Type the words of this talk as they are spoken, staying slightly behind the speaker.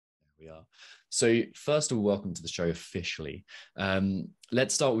We are. So first of all, welcome to the show officially.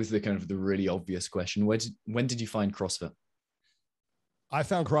 Let's start with the kind of the really obvious question. When did you find CrossFit? I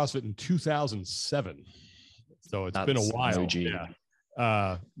found CrossFit in 2007. So it's been a while. OG. Yeah.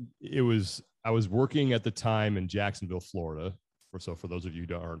 I was working at the time in Jacksonville, Florida. So for those of you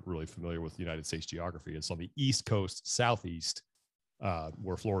who aren't really familiar with the United States geography, it's on the East Coast, Southeast,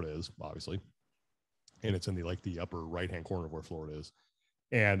 where Florida is, obviously. And it's in the upper right-hand corner of where Florida is.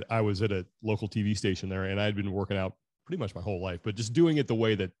 And I was at a local TV station there, and I'd been working out pretty much my whole life, but just doing it the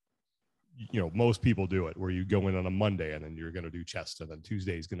way that, most people do it, where you go in on a Monday and then you're going to do chest, and then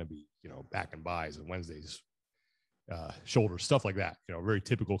Tuesday is going to be, back and buys, and Wednesdays, shoulders, stuff like that, very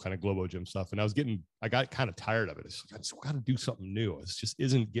typical kind of Globo gym stuff. And I got kind of tired of it. I just got to do something new. It just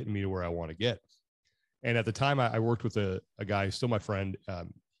isn't getting me to where I want to get. And at the time I worked with a guy who's still my friend.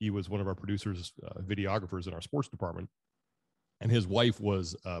 He was one of our producers, videographers in our sports department. And his wife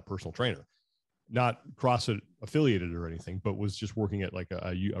was a personal trainer, not CrossFit affiliated or anything, but was just working at like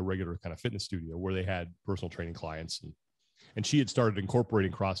a regular kind of fitness studio where they had personal training clients. And she had started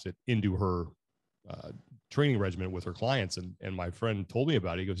incorporating CrossFit into her training regimen with her clients. And my friend told me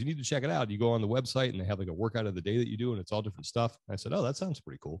about it. He goes, you need to check it out. You go on the website and they have like a workout of the day that you do, and it's all different stuff. And I said, oh, that sounds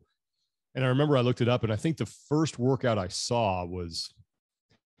pretty cool. And I remember I looked it up, and I think the first workout I saw was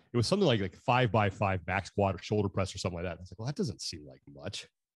something like 5x5 back squat or shoulder press or something like that. I was like, well, that doesn't seem like much.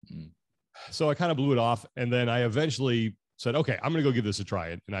 So I kind of blew it off. And then I eventually said, okay, I'm going to go give this a try.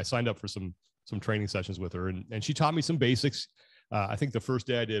 And I signed up for some training sessions with her. And she taught me some basics. I think the first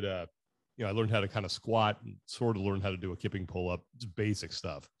day I did, I learned how to kind of squat and sort of learned how to do a kipping pull up, just basic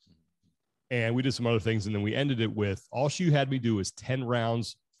stuff. And we did some other things. And then we ended it with, all she had me do is 10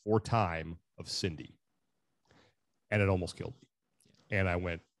 rounds for time of Cindy. And it almost killed me. And I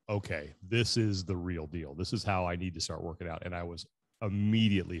went, okay, this is the real deal. This is how I need to start working out. And I was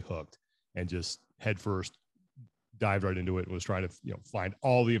immediately hooked and just head first dived right into it and was trying to, find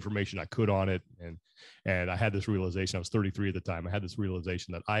all the information I could on it. And I had this realization, I was 33 at the time. I had this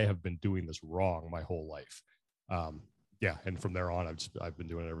realization that I have been doing this wrong my whole life. And from there on, I've been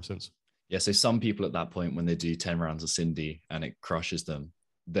doing it ever since. Yeah. So some people at that point, when they do 10 rounds of Cindy and it crushes them,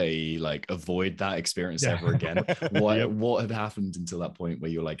 they like avoid that experience ever again. What had happened until that point where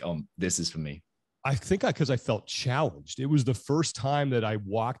you're like, oh, this is for me? I think because I felt challenged. It was the first time that I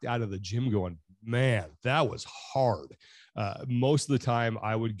walked out of the gym going, man, that was hard. Most of the time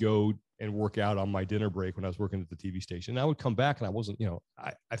I would go and work out on my dinner break when I was working at the TV station. I would come back and I wasn't,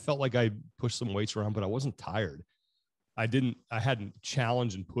 I felt like I pushed some weights around, but I wasn't tired. I hadn't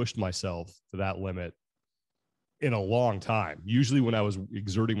challenged and pushed myself to that limit in a long time. Usually when I was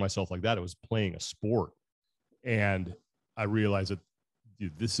exerting myself like that, it was playing a sport. And I realized that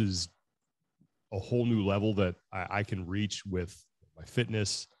this is a whole new level that I can reach with my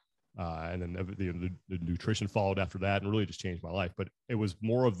fitness. And then the nutrition followed after that and really just changed my life. But it was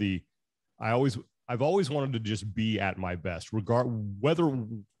more of I've always wanted to just be at my best, regardless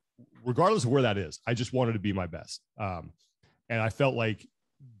of where that is. I just wanted to be my best. And I felt like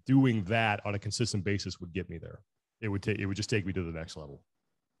doing that on a consistent basis would get me there. It would just take me to the next level.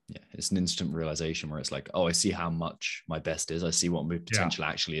 Yeah, it's an instant realization where it's like, oh, I see how much my best is. I see what my potential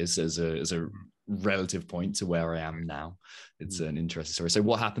actually is as a relative point to where I am now. It's an interesting story. So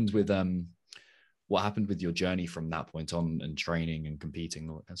what happened with your journey from that point on, and training and competing,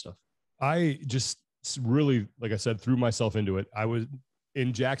 all that kind of stuff? I just really, like I said, threw myself into it. I was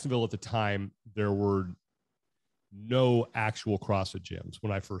in Jacksonville at the time. There were no actual CrossFit gyms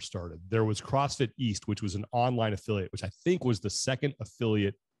when I first started. There was CrossFit East, which was an online affiliate, which I think was the second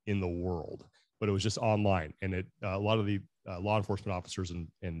affiliate in the world, but it was just online. And a lot of the law enforcement officers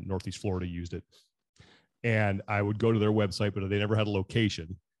in Northeast Florida used it. And I would go to their website, but they never had a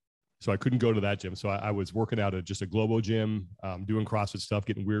location. So I couldn't go to that gym. So I was working out at just a Globo gym, doing CrossFit stuff,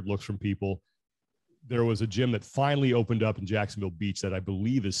 getting weird looks from people. There was a gym that finally opened up in Jacksonville Beach that I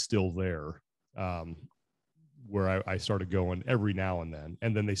believe is still there, where I started going every now and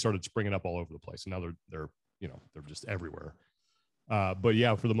then they started springing up all over the place. And now they're just everywhere. But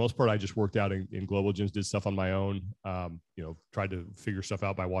yeah, for the most part, I just worked out in global gyms, did stuff on my own, tried to figure stuff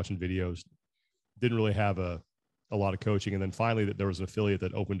out by watching videos. Didn't really have a lot of coaching. And then finally there was an affiliate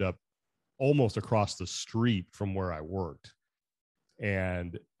that opened up almost across the street from where I worked.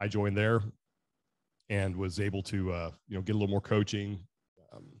 And I joined there and was able to, get a little more coaching.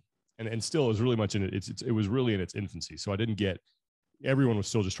 And still it was really much in it. It was really in its infancy. So everyone was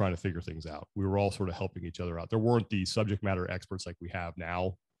still just trying to figure things out. We were all sort of helping each other out. There weren't the subject matter experts like we have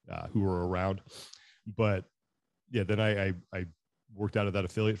now who were around, but yeah, then I worked out of that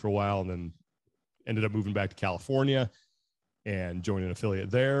affiliate for a while and then ended up moving back to California. and joined an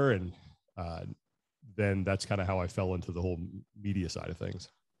affiliate there. And then that's kind of how I fell into the whole media side of things.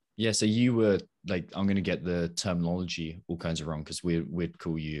 Yeah, so you were like, I'm going to get the terminology all kinds of wrong because we'd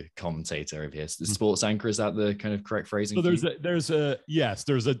call you commentator over here. So the sports anchor, is that the kind of correct phrasing? So there's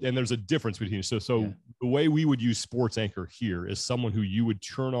a difference between. So yeah. The way we would use sports anchor here is someone who you would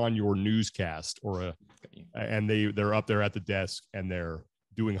turn on your newscast and they're up there at the desk and they're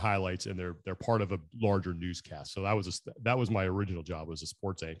doing highlights and they're part of a larger newscast. So that was my original job, was a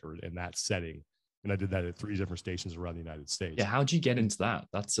sports anchor in that setting. And I did that at 3 different stations around the United States. Yeah. How'd you get into that?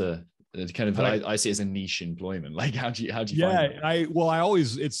 That's a kind of, I see it as a niche employment. Like, how'd you find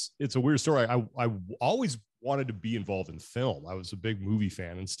that? It's a weird story. I always wanted to be involved in film. I was a big movie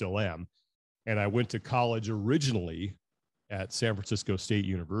fan and still am. And I went to college originally at San Francisco State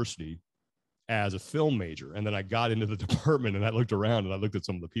University as a film major. And then I got into the department and I looked around and I looked at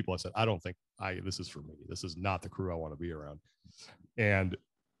some of the people. I said, I don't think this is for me. This is not the crew I want to be around. And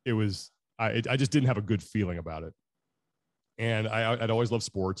it was, I just didn't have a good feeling about it. And I'd always loved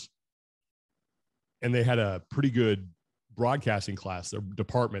sports. And they had a pretty good broadcasting class, their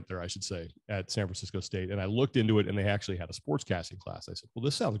department there, I should say, at San Francisco State. And I looked into it and they actually had a sportscasting class. I said, well,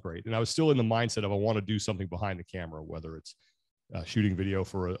 this sounds great. And I was still in the mindset of, I want to do something behind the camera, whether it's shooting video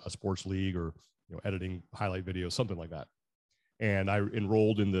for a sports league or editing highlight videos, something like that. And I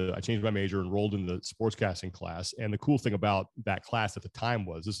changed my major, enrolled in the sportscasting class. And the cool thing about that class at the time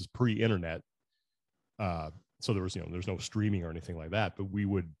was, this is pre-internet. So there was, there's no streaming or anything like that, but we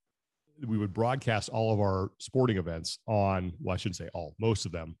would broadcast all of our sporting events on, well, I shouldn't say all, most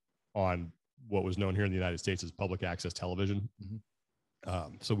of them on what was known here in the United States as public access television.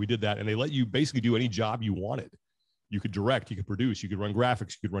 Mm-hmm. So we did that, and they let you basically do any job you wanted. You could direct, you could produce, you could run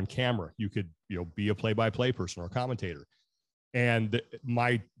graphics, you could run camera, you could, be a play-by-play person or a commentator. And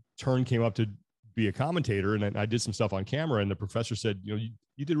my turn came up to be a commentator, and I did some stuff on camera, and the professor said,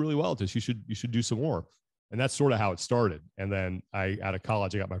 you did really well at this. You should do some more. And that's sort of how it started. And then out of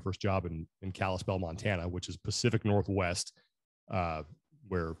college, I got my first job in Kalispell, Montana, which is Pacific Northwest,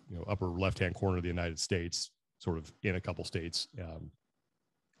 where, upper left-hand corner of the United States, sort of in a couple states.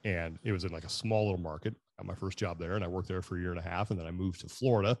 And it was in like a small little market. Got my first job there, and I worked there for 1.5 years. And then I moved to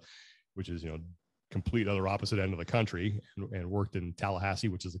Florida, which is, complete other opposite end of the country, and worked in Tallahassee,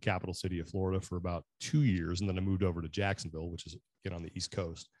 which is the capital city of Florida, for about 2 years. And then I moved over to Jacksonville, which is again on the East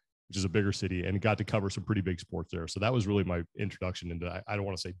Coast, which is a bigger city, and got to cover some pretty big sports there. So that was really my introduction into, I don't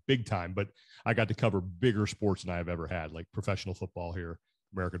want to say big time, but I got to cover bigger sports than I've ever had, like professional football here,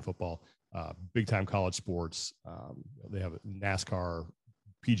 American football, big time college sports. They have NASCAR,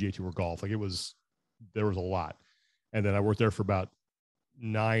 PGA Tour golf. There was a lot. And then I worked there for about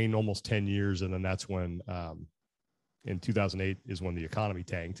 9, almost 10 years. And then that's when, in 2008 is when the economy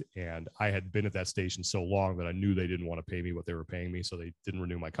tanked, and I had been at that station so long that I knew they didn't want to pay me what they were paying me. So they didn't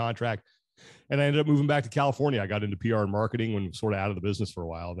renew my contract, and I ended up moving back to California. I got into PR and marketing when sort of out of the business for a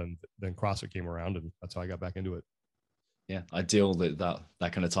while. Then CrossFit came around, and that's how I got back into it. Yeah. Ideal that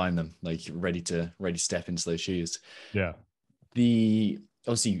kind of time, then, like ready to step into those shoes. Yeah.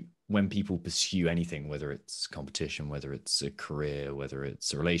 Obviously, when people pursue anything, whether it's competition, whether it's a career, whether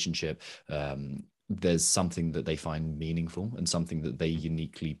it's a relationship, there's something that they find meaningful and something that they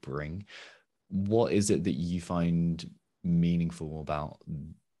uniquely bring. What is it that you find meaningful about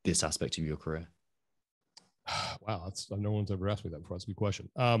this aspect of your career? Wow, no one's ever asked me that before. That's a good question.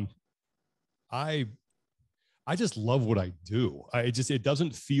 I just love what I do. It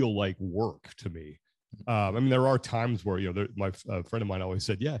doesn't feel like work to me. There are times where, my friend of mine always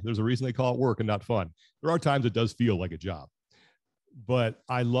said, yeah, there's a reason they call it work and not fun. There are times it does feel like a job, but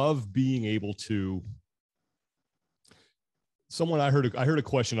I love being able to. I heard a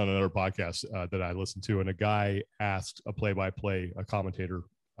question on another podcast that I listened to, and a guy asked a commentator,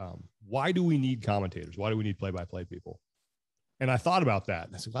 why do we need commentators? Why do we need play-by-play people? And I thought about that.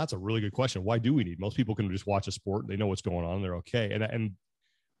 And I said, well, that's a really good question. Why do we need? Most people can just watch a sport. They know what's going on. They're okay. And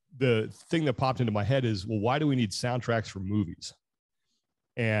the thing that popped into my head is, well, why do we need soundtracks for movies?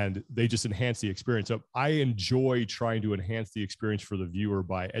 And they just enhance the experience. So I enjoy trying to enhance the experience for the viewer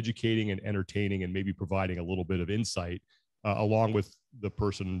by educating and entertaining and maybe providing a little bit of insight along with the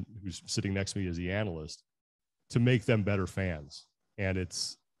person who's sitting next to me as the analyst, to make them better fans. And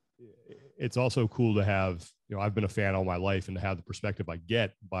it's also cool to have, I've been a fan all my life, and to have the perspective I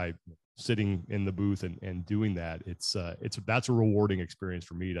get by sitting in the booth and doing that. That's a rewarding experience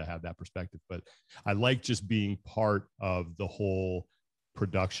for me to have that perspective. But I like just being part of the whole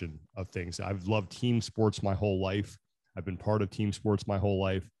production of things. I've loved team sports my whole life. I've been part of team sports my whole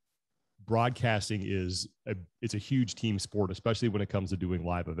life. broadcasting it's a huge team sport, especially when it comes to doing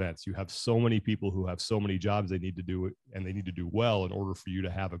live events. You have so many people who have so many jobs they need to do it, and they need to do well in order for you to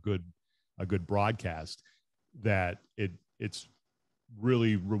have a good broadcast, that it's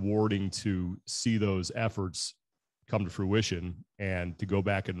really rewarding to see those efforts come to fruition, and to go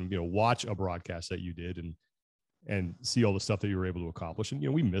back and, watch a broadcast that you did and see all the stuff that you were able to accomplish.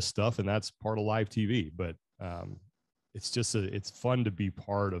 And, we miss stuff, and that's part of live TV, but it's fun to be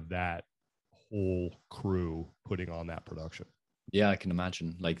part of that whole crew putting on that production. Yeah, I can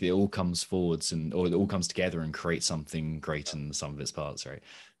imagine. Like, it all comes forwards or it all comes together and creates something great in the sum of its parts, right?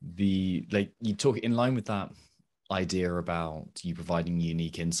 Like, you talk in line with that idea about you providing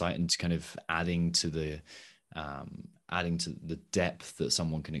unique insight and kind of adding to the depth that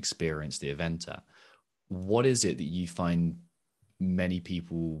someone can experience the event at. What is it that you find many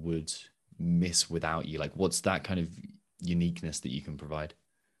people would miss without you? Like, what's that kind of uniqueness that you can provide?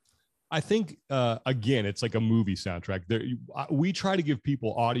 I think, again, it's like a movie soundtrack. We try to give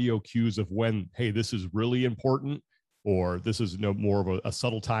people audio cues of when, hey, this is really important, or this is more of a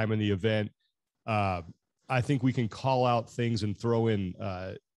subtle time in the event. I think we can call out things and throw in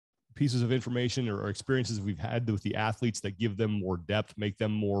pieces of information or experiences we've had with the athletes that give them more depth, make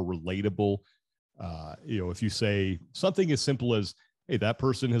them more relatable. If you say something as simple as, hey, that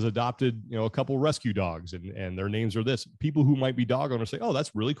person has adopted, a couple rescue dogs and their names are this, people who might be dog owners say, oh,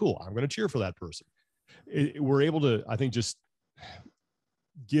 that's really cool, I'm going to cheer for that person. We're able to, I think, just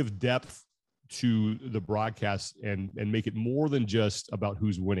give depth to the broadcast and make it more than just about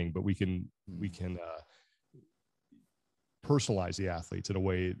who's winning, but we can personalize the athletes in a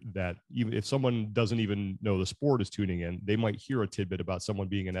way that even if someone doesn't even know the sport is tuning in, they might hear a tidbit about someone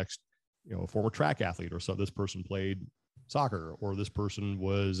being a former track athlete, or so this person played soccer, or this person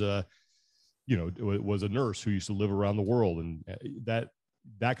was was a nurse who used to live around the world, and that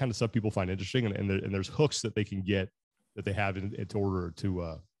kind of stuff people find interesting, and there's hooks that they can get, that they have in order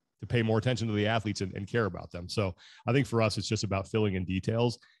to pay more attention to the athletes and care about them. So I think for us, it's just about filling in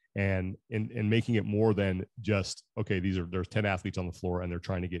details and making it more than just, okay, there's 10 athletes on the floor and they're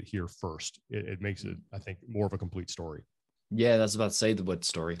trying to get here first. It makes it, I think, more of a complete story. Yeah, that's about to say the word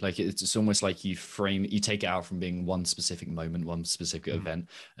story. Like, it's almost like you take it out from being one specific moment, one specific event,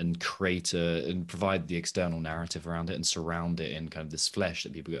 and and provide the external narrative around it and surround it in kind of this flesh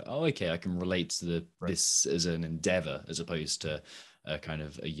that people go, oh, okay, I can relate to this as an endeavor as opposed to a kind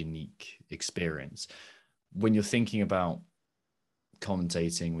of a unique experience. When you're thinking about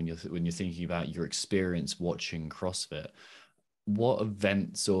commentating, when you're thinking about your experience watching CrossFit, what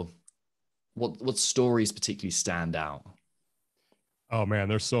events or what stories particularly stand out? Oh man,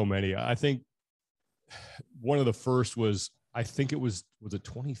 there's so many. I think one of the first was it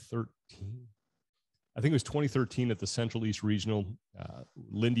 2013? I think it was 2013 at the Central East Regional.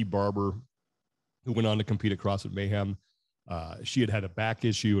 Lindy Barber, who went on to compete at CrossFit Mayhem, she had a back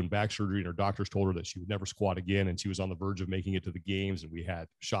issue and back surgery, and her doctors told her that she would never squat again, and she was on the verge of making it to the games, and we had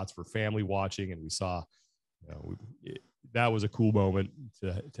shots for family watching, and we saw, that was a cool moment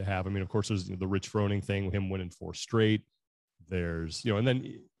to have. I mean, of course, there's the Rich Froning thing, him winning 4 straight. There's, and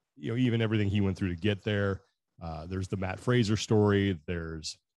then, even everything he went through to get there. There's the Matt Fraser story.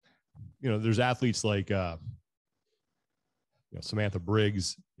 There's athletes like, Samantha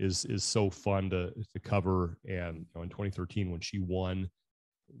Briggs is so fun to cover. And in 2013, when she won,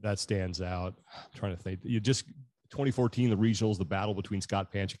 that stands out. I'm trying to think. 2014, the regionals, the battle between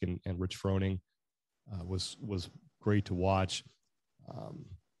Scott Panchik and Rich Froning was great to watch.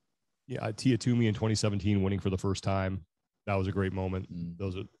 Tia Toomey in 2017 winning for the first time. That was a great moment.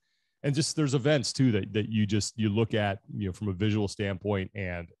 There's events too that you look at, from a visual standpoint,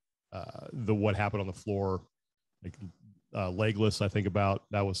 and what happened on the floor, like Legless. I think about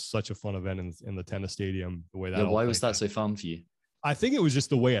that was such a fun event in the tennis stadium. The way that why was that so fun for you? I think it was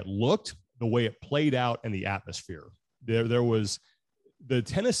just the way it looked, the way it played out, and the atmosphere. There was, the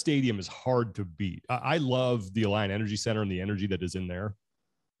tennis stadium is hard to beat. I love the Alliant Energy Center and the energy that is in there,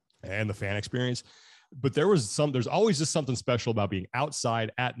 and the fan experience. But there's always just something special about being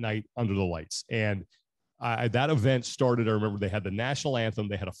outside at night under the lights. And that event started, I remember they had the national anthem,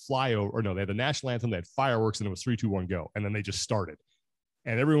 they had a flyover, or no, they had the national anthem, they had fireworks, and it was 3, 2, 1, go. And then they just started.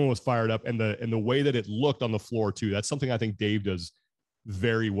 And everyone was fired up. And the way that it looked on the floor too, that's something I think Dave does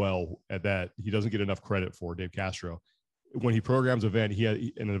very well at that. He doesn't get enough credit for, Dave Castro. When he programs an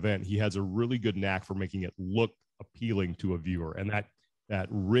event, he has a really good knack for making it look appealing to a viewer. And that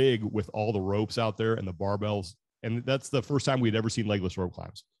rig with all the ropes out there and the barbells. And that's the first time we'd ever seen legless rope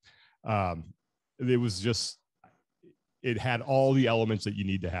climbs. It was just, it had all the elements that you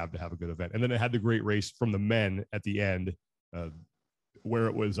need to have a good event. And then it had the great race from the men at the end, where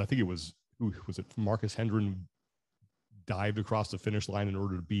it was, I think it was who was it? Marcus Hendren dived across the finish line in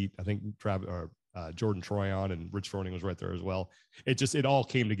order to beat, I think, Jordan Troyan, and Rich Froning was right there as well. It all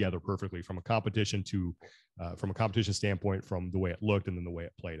came together perfectly from a competition standpoint, from the way it looked and then the way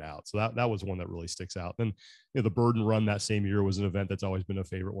it played out. So that was one that really sticks out. Then, the Burden Run that same year was an event that's always been a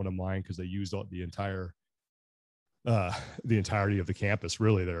favorite one of mine, because they used the entirety of the campus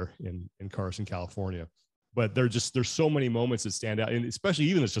really there in Carson, California. But there's so many moments that stand out, and especially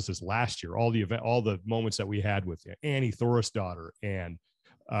even it's just this last year, all the moments that we had with Annie Thorisdottir and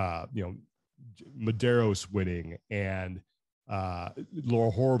Medeiros winning, and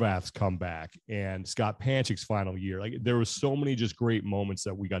Laura Horvath's comeback, and Scott Panchik's final year. Like, there was so many just great moments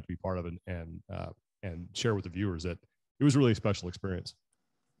that we got to be part of and share with the viewers, that it was really a special experience.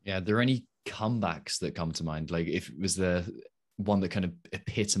 Yeah. Are there any comebacks that come to mind? Like, if it was the one that kind of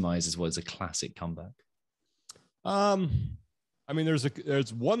epitomizes what is a classic comeback? I mean,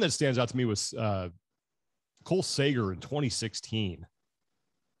 there's one that stands out to me, was Cole Sager in 2016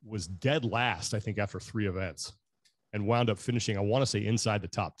 was dead last, I think, after 3 events, and wound up finishing, I want to say, inside the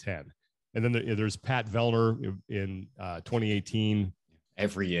top 10. And then there's Pat Vellner in 2018.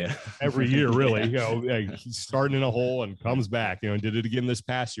 Every year, really. He's starting in a hole and comes back, and did it again this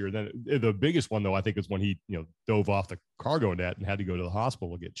past year. Then the biggest one, though, I think, is when he, dove off the cargo net and had to go to the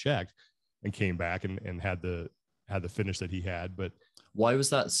hospital to get checked, and came back and had the finish that he had. But why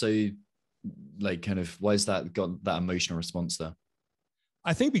was that so, why is that got that emotional response there?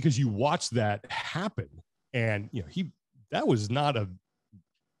 I think because you watch that happen, and that was not a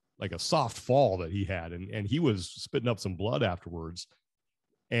soft fall that he had, and he was spitting up some blood afterwards.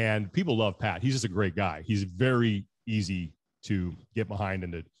 And people love Pat. He's just a great guy. He's very easy to get behind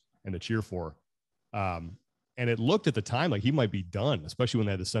and to cheer for. And it looked at the time like he might be done, especially when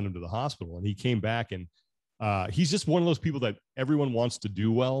they had to send him to the hospital. And he came back, and he's just one of those people that everyone wants to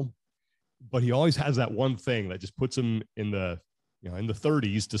do well, but he always has that one thing that just puts him in the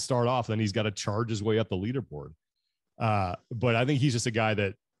 30s to start off. Then he's got to charge his way up the leaderboard. But I think he's just a guy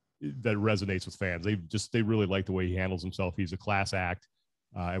that resonates with fans. They really like the way he handles himself. He's a class act.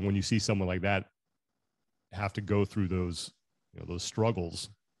 And when you see someone like that have to go through those struggles,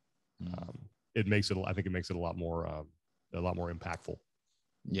 it makes it a lot more impactful.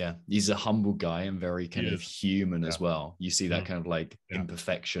 Yeah, he's a humble guy and very kind of human as well. You see that kind of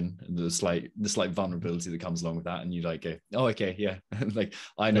imperfection and the slight vulnerability that comes along with that, and you go, oh, okay, yeah,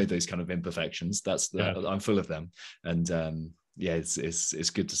 I know those kind of imperfections. I'm full of them, and it's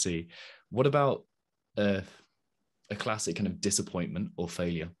good to see. What about a classic kind of disappointment or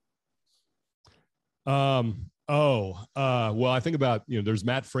failure? Well, I think about, there's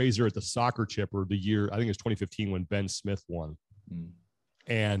Matt Fraser at the soccer chipper the year, I think it was 2015, when Ben Smith won.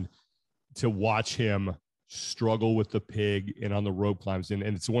 And to watch him struggle with the pig and on the rope climbs, and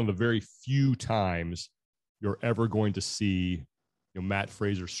it's one of the very few times you're ever going to see Matt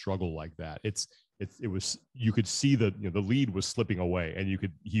Fraser struggle like that. You could see the lead was slipping away, and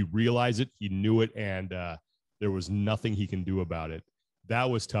he realized it, he knew it, and there was nothing he can do about it. That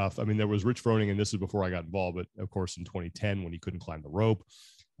was tough. I mean, there was Rich Froning, and this is before I got involved, but of course in 2010 when he couldn't climb the rope.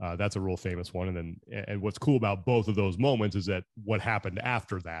 That's a real famous one. And what's cool about both of those moments is that what happened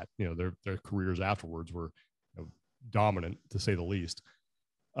after that, their careers afterwards were dominant, to say the least.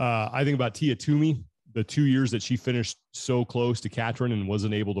 I think about Tia Toomey, the 2 years that she finished so close to Katrin and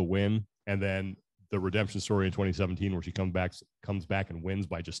wasn't able to win. And then the redemption story in 2017, where she comes back and wins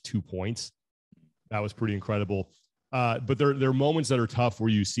by just 2 points. That was pretty incredible. But there are moments that are tough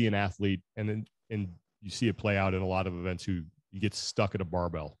where you see an athlete and you see it play out in a lot of events who you get stuck at a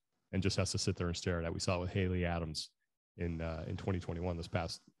barbell and just has to sit there and stare at it. We saw it with Haley Adams in 2021, this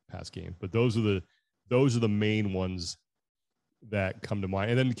past game. But those are the main ones that come to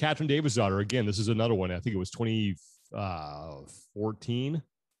mind. And then Katrin Davidsdottir, again, this is another one. I think it was 2014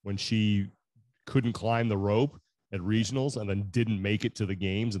 when she couldn't climb the rope at regionals and then didn't make it to the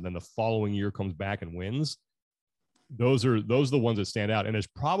games. And then the following year comes back and wins. Those are the ones that stand out. And it's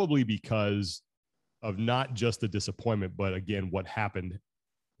probably because of not just the disappointment, but again, what happened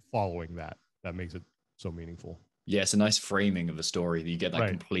following that makes it so meaningful. Yeah, it's a nice framing of a story that you get that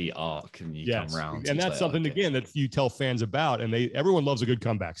complete arc and you come around. And that's something, again, that you tell fans about, and everyone loves a good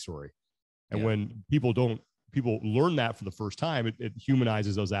comeback story. And when people learn that for the first time, it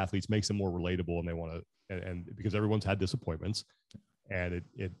humanizes those athletes, makes them more relatable, and they want to, and because everyone's had disappointments, and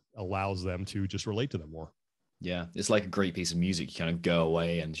it allows them to just relate to them more. Yeah, it's like a great piece of music. You kind of go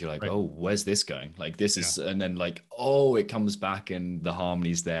away and you're like, Right. oh, where's this going? Like this Yeah. is, and then like, oh, it comes back and the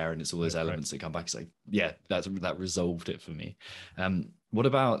harmony's there and it's all those Right. elements that come back. It's like, yeah, that resolved it for me. What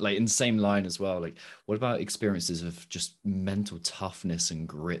about like in the same line as well? Like, what about experiences of just mental toughness and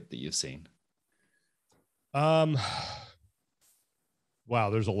grit that you've seen? Um,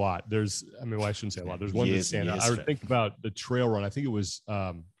 wow, there's a lot. I mean, well, I shouldn't say a lot. There's one that Years and stand out. I years of would it. think about the trail run. I think it was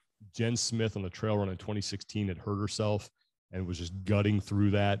Jen Smith on the trail run in 2016 had hurt herself and was just gutting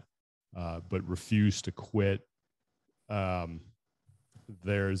through that, but refused to quit.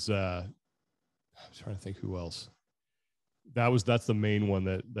 There's I'm trying to think who else. That's the main one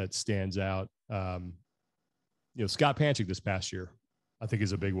that stands out. Scott Panchik this past year, I think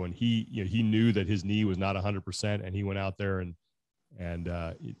is a big one. He knew that his knee was not 100%, and he went out there and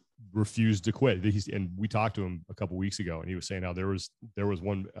refused to quit. And we talked to him a couple weeks ago, and he was saying how there was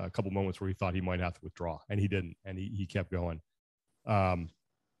a couple moments where he thought he might have to withdraw, and he didn't, and he kept going.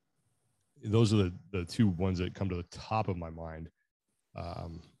 Those are the two ones that come to the top of my mind.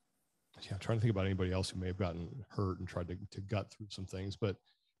 I'm trying to think about anybody else who may have gotten hurt and tried to gut through some things, but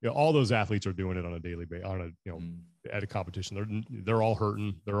all those athletes are doing it on a daily basis, at a competition. They're all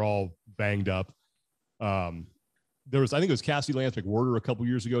hurting. They're all banged up. I think it was Cassie Lance McWhorter a couple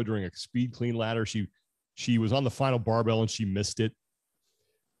years ago during a speed clean ladder. She was on the final barbell and she missed it.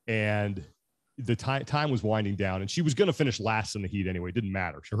 And the time was winding down and she was going to finish last in the heat anyway. It didn't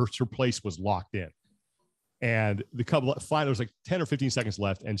matter. Her place was locked in. And the couple there was like 10 or 15 seconds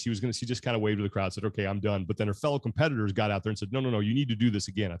left. And she just kind of waved to the crowd, said, okay, I'm done. But then her fellow competitors got out there and said, no, you need to do this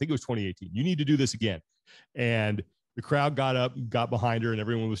again. I think it was 2018. You need to do this again. And the crowd got up, got behind her and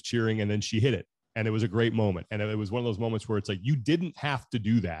everyone was cheering. And then she hit it. And it was a great moment. And it was one of those moments where it's like, you didn't have to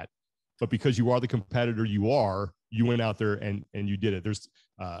do that, but because you are the competitor you went out there and you did it. There's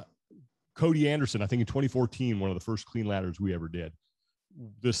Cody Anderson, I think in 2014, one of the first clean ladders we ever did.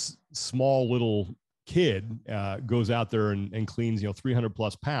 This small little kid goes out there and cleans 300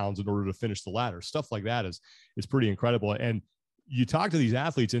 plus pounds in order to finish the ladder. Stuff like that is pretty incredible. And you talk to these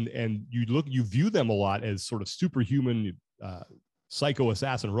athletes and you view them a lot as sort of superhuman psycho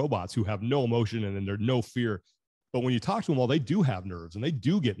assassin robots who have no emotion and then there's no fear. But when you talk to them, they do have nerves and they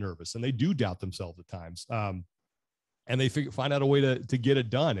do get nervous and they do doubt themselves at times. And they find out a way to get it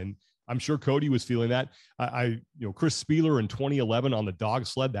done. And I'm sure Cody was feeling that. Chris Spieler in 2011 on the dog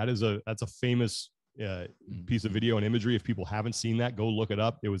sled, that's a famous piece of video and imagery. If people haven't seen that, go look it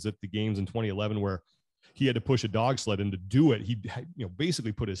up. It was at the games in 2011 where he had to push a dog sled, and to do it, he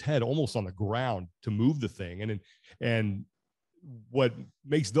basically put his head almost on the ground to move the thing. And what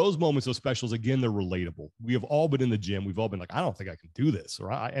makes those moments so special is, again, they're relatable. We have all been in the gym. We've all been like, I don't think I can do this.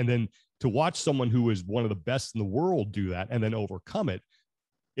 And then to watch someone who is one of the best in the world do that and then overcome it,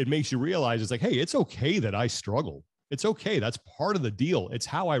 it makes you realize it's like, hey, it's okay that I struggle. It's okay. That's part of the deal. It's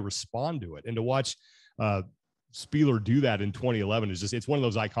how I respond to it. And to watch Spieler do that in 2011 it's one of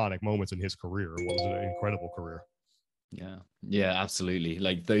those iconic moments in his career. It was an incredible career. Yeah, absolutely.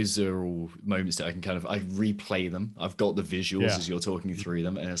 Like those are all moments that I replay them. I've got the visuals as you're talking through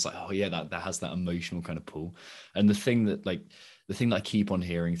them, and it's like, oh yeah, that has that emotional kind of pull. And the thing that I keep on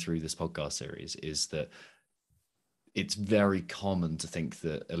hearing through this podcast series is that it's very common to think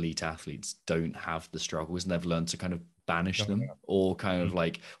that elite athletes don't have the struggles and they've learned to kind of banish them or kind of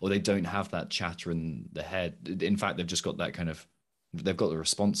or they don't have that chatter in the head. In fact, they've just got that they've got the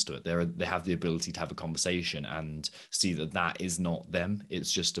response to it. They have the ability to have a conversation and see that is not them.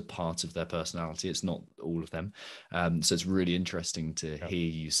 It's just a part of their personality. It's not all of them. So it's really interesting to hear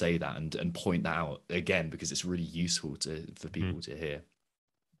you say that and point that out again, because it's really useful for people to hear.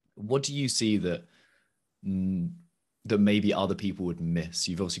 What do you see that maybe other people would miss?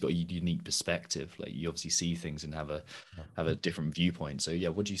 You've obviously got a unique perspective. Like you obviously see things and have a different viewpoint. So yeah,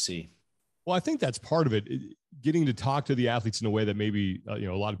 what do you see? Well, I think that's part of it, getting to talk to the athletes in a way that maybe, a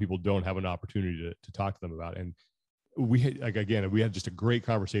lot of people don't have an opportunity to talk to them about. And we had just a great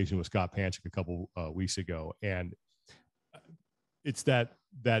conversation with Scott Panchik a couple weeks ago. And it's that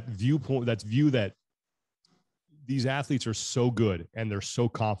viewpoint, that these athletes are so good and they're so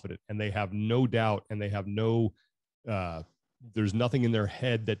confident and they have no doubt and they have there's nothing in their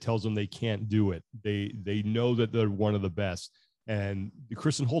head that tells them they can't do it. They know that they're one of the best. And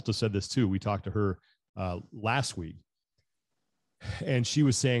Kristen Holta said this too. We talked to her last week, and she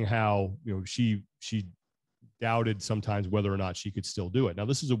was saying how she doubted sometimes whether or not she could still do it. Now,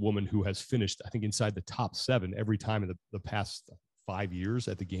 this is a woman who has finished, I think, inside the top 7 every time in the past 5 years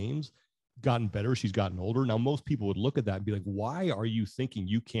at the games. Gotten better. She's gotten older. Now, most people would look at that and be like, "Why are you thinking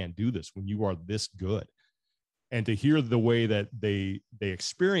you can't do this when you are this good?" And to hear the way that they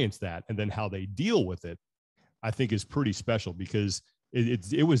experience that and then how they deal with it, I think is pretty special, because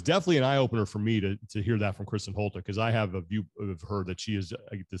it was definitely an eye opener for me to hear that from Kristen Holter, because I have a view of her that she is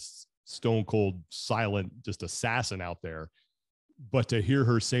this stone cold, silent, just assassin out there. But to hear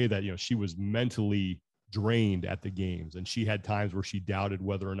her say that, she was mentally drained at the games, and she had times where she doubted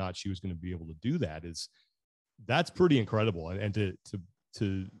whether or not she was going to be able to do that, that's pretty incredible. And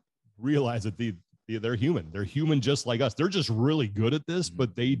to realize that they're human. They're human just like us. They're just really good at this,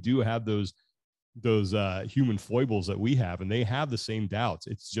 but they do have those human foibles that we have, and they have the same doubts.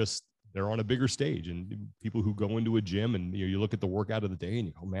 It's just they're on a bigger stage. And people who go into a gym and you look at the workout of the day and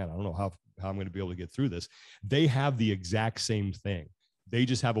you go, man, I don't know how I'm going to be able to get through this. They have the exact same thing. They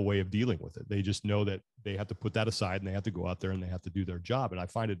just have a way of dealing with it. They just know that they have to put that aside and they have to go out there and they have to do their job. And I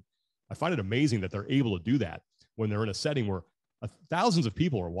find it amazing that they're able to do that when they're in a setting where thousands of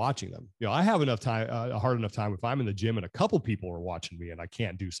people are watching them. I have enough time, a hard enough time if I'm in the gym and a couple people are watching me and I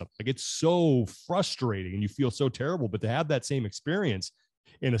can't do something. Like, it's so frustrating and you feel so terrible. But to have that same experience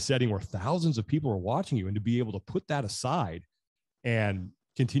in a setting where thousands of people are watching you, and to be able to put that aside and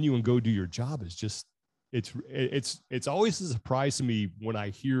continue and go do your job, is just, it's always a surprise to me when I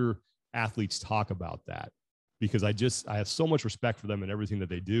hear athletes talk about that, because I have so much respect for them and everything that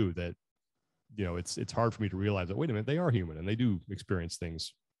they do, that it's hard for me to realize that, wait a minute, they are human and they do experience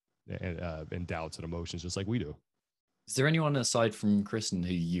things and doubts and emotions just like we do. Is there anyone aside from Kristen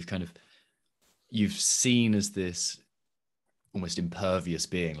who you've seen as this almost impervious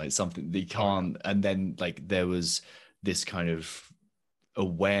being, like something that you can't, and then like there was this kind of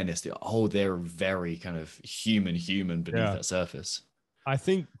awareness that, they're very kind of human beneath that surface? I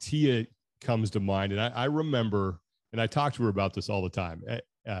think Tia comes to mind, and I remember, and I talk to her about this all the time.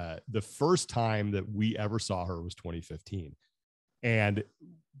 The first time that we ever saw her was 2015. And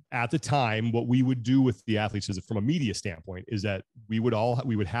at the time, what we would do with the athletes is, from a media standpoint, is that we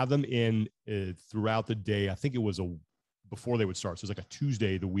would have them in throughout the day. I think it was before they would start. So it was like a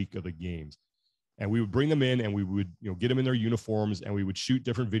Tuesday, the week of the games. And we would bring them in and we would, get them in their uniforms, and we would shoot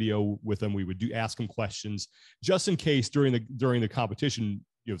different video with them. We would ask them questions just in case during the competition,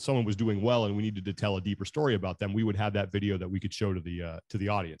 someone was doing well and we needed to tell a deeper story about them. We would have that video that we could show to the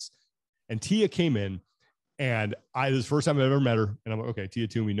audience. And Tia came in, and this is the first time I've ever met her. And I'm like, okay, Tia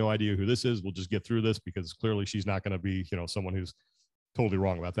Toomey, no idea who this is. We'll just get through this, because clearly she's not going to be, someone who's totally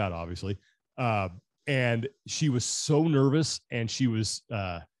wrong about that, obviously. And she was so nervous, and she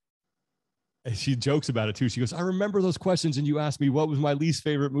jokes about it too. She goes, I remember those questions and you asked me what was my least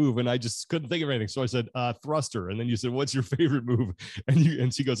favorite move, and I just couldn't think of anything. So I said, thruster. And then you said, what's your favorite move?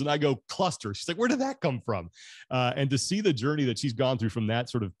 And she goes, and I go, cluster. She's like, where did that come from? And to see the journey that she's gone through from that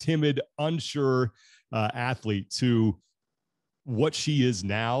sort of timid, unsure athlete to what she is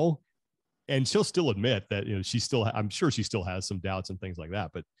now. And she'll still admit that, I'm sure she still has some doubts and things like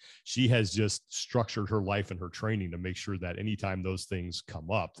that, but she has just structured her life and her training to make sure that anytime those things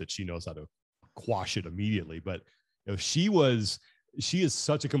come up, that she knows how to quash it immediately. But she is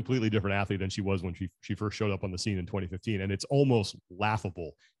such a completely different athlete than she was when she first showed up on the scene in 2015. And it's almost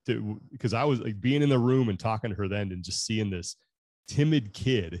laughable because I was like being in the room and talking to her then, and just seeing this timid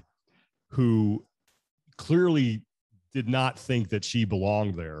kid who clearly did not think that she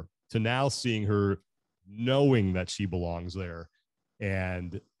belonged there, to now seeing her knowing that she belongs there,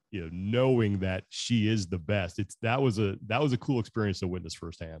 and knowing that she is the best. That was a cool experience to witness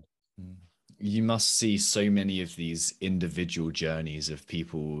firsthand. You must see so many of these individual journeys of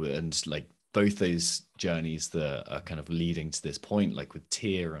people, and like both those journeys that are kind of leading to this point, like with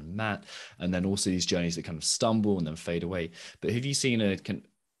Tia and Matt, and then also these journeys that kind of stumble and then fade away. But have you seen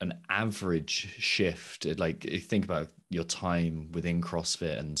an average shift? Like, think about your time within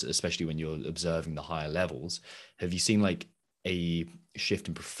CrossFit, and especially when you're observing the higher levels, have you seen like a shift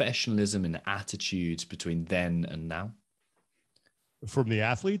in professionalism and attitude between then and now? From the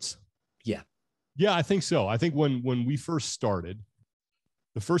athletes? Yeah, I think so. I think when we first started,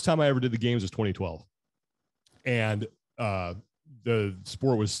 the first time I ever did the games was 2012. And the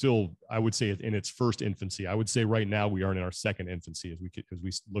sport was still, I would say, in its first infancy. I would say right now we are in our second infancy as we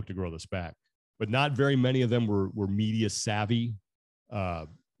look to grow this back. But not very many of them were media savvy.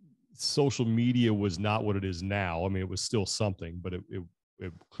 Social media was not what it is now. I mean, it was still something, but it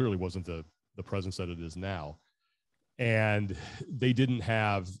clearly wasn't the presence that it is now. And they didn't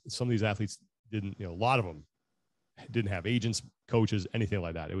have, some of these athletes didn't, a lot of them didn't have agents, coaches, anything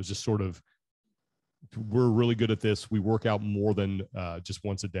like that. It was just sort of, we're really good at this. We work out more than just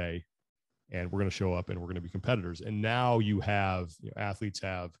once a day, and we're going to show up and we're going to be competitors. And now you have, athletes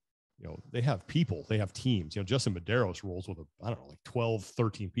have, they have people, they have teams. Justin Medeiros rolls with, like 12,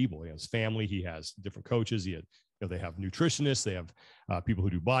 13 people. He has family, he has different coaches. They have nutritionists, they have people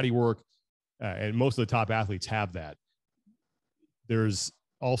who do body work. and most of the top athletes have that. There's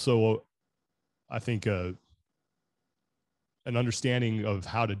also, I think, an understanding of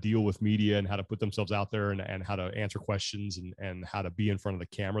how to deal with media and how to put themselves out there and how to answer questions and how to be in front of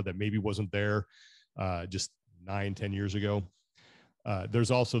the camera that maybe wasn't there just 9-10 years ago.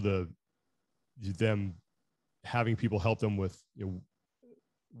 There's also them having people help them with,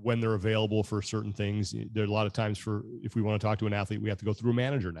 when they're available for certain things. There are a lot of times if we want to talk to an athlete, we have to go through a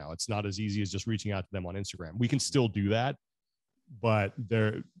manager now. It's not as easy as just reaching out to them on Instagram. We can still do that, but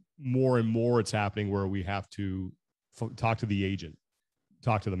there more and more it's happening where we have to talk to the agent,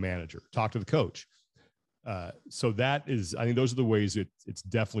 talk to the manager, talk to the coach. So that is, I think those are the ways it's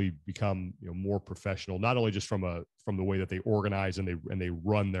definitely become, more professional, not only just from the way that they organize and they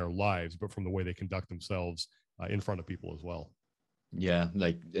run their lives, but from the way they conduct themselves in front of people as well. Yeah.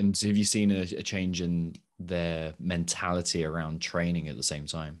 And have you seen a change in their mentality around training at the same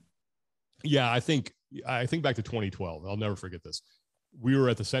time? Yeah, I think back to 2012. I'll never forget this. We were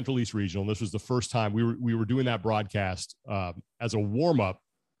at the Central East Regional, and this was the first time we were doing that broadcast as a warm-up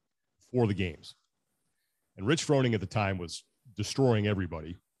for the games. And Rich Froning at the time was destroying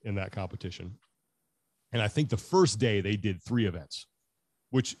everybody in that competition. And I think the first day they did 3 events,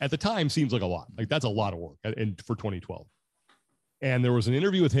 which at the time seems like a lot. Like that's a lot of work for 2012. And there was an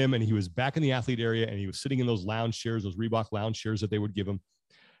interview with him, and he was back in the athlete area, and he was sitting in those lounge chairs, those Reebok lounge chairs that they would give him.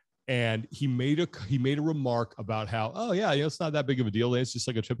 And he made a remark about how, oh yeah, it's not that big of a deal. It's just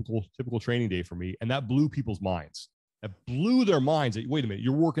like a typical training day for me. And that blew people's minds. That blew their minds. Wait a minute,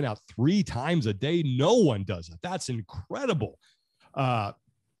 you're working out 3 times a day. No one does it. That's incredible.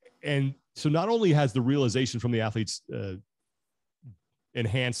 And so not only has the realization from the athletes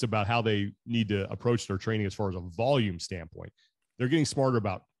enhanced about how they need to approach their training as far as a volume standpoint, they're getting smarter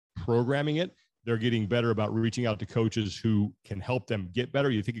about programming it. They're getting better about reaching out to coaches who can help them get better.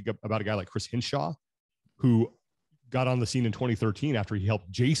 You think about a guy like Chris Hinshaw, who got on the scene in 2013 after he helped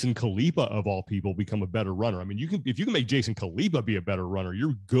Jason Khalipa, of all people, become a better runner. I mean, if you can make Jason Khalipa be a better runner,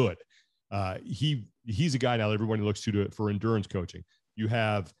 you're good. He's a guy now that everybody looks to for endurance coaching. You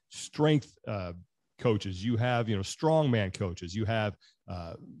have strength coaches. You have, strongman coaches. You have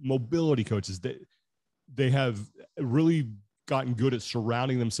mobility coaches. They have really gotten good at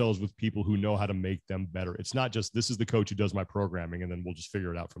surrounding themselves with people who know how to make them better. It's not just, this is the coach who does my programming and then we'll just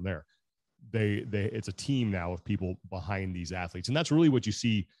figure it out from there. It's a team now of people behind these athletes. And that's really what you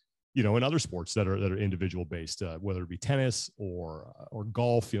see, in other sports that are individual based, whether it be tennis or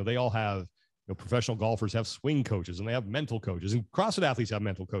golf. They all have, professional golfers have swing coaches and they have mental coaches, and CrossFit athletes have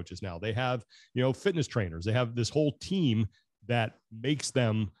mental coaches now. They have, fitness trainers. They have this whole team that makes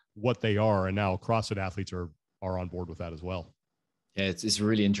them what they are. And now CrossFit athletes are on board with that as well. Yeah, it's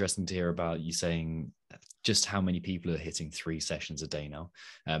really interesting to hear about you saying just how many people are hitting 3 sessions a day now.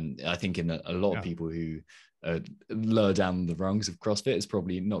 I think in a lot of people who are lower down the rungs of CrossFit, it's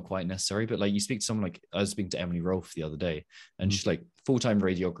probably not quite necessary. But like you speak to someone like, I was speaking to Emily Rolfe the other day, and she's like full-time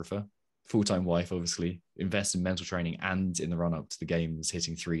radiographer, full-time wife, obviously, invest in mental training, and in the run-up to the games,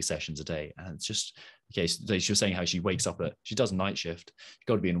 hitting 3 sessions a day. And it's just, okay, so she was saying how she wakes up she does a night shift. She's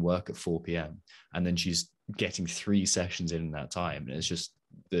got to be in work at 4 p.m. And then she's getting 3 sessions in that time. And it's just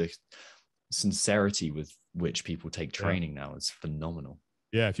the sincerity with which people take training now is phenomenal.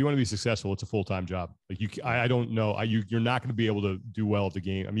 Yeah, if you want to be successful, it's a full-time job. Like I don't know, you're not going to be able to do well at the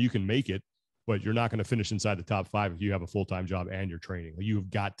game. I mean, you can make it, but you're not going to finish inside the top 5 if you have a full-time job and you're training. You've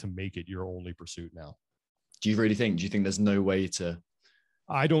got to make it your only pursuit now. Do you think there's no way to?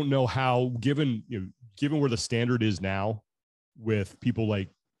 I don't know how, given where the standard is now with people like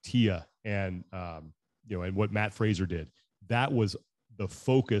Tia and and what Matt Fraser did, that was the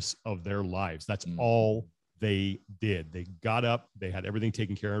focus of their lives. That's all they did. They got up, they had everything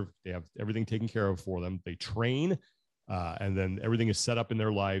taken care of. They have everything taken care of for them. They train, and then everything is set up in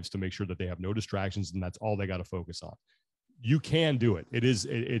their lives to make sure that they have no distractions. And that's all they got to focus on. You can do it.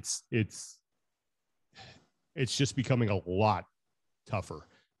 It's just becoming a lot tougher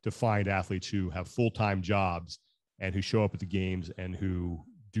to find athletes who have full-time jobs and who show up at the games and who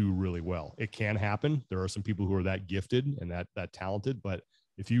do really well. It can happen. There are some people who are that gifted and that talented, but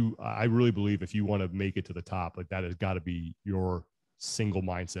I really believe if you want to make it to the top, like that has got to be your single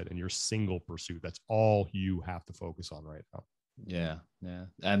mindset and your single pursuit. That's all you have to focus on right now. Yeah. Yeah.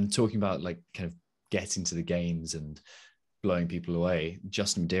 And talking about like kind of getting to the games and blowing people away,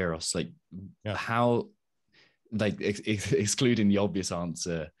 Justin Medeiros, how, like excluding the obvious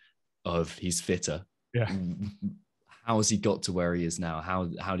answer of he's fitter. Yeah. How has he got to where he is now? How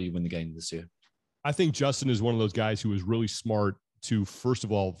did he win the game this year? I think Justin is one of those guys who was really smart to, first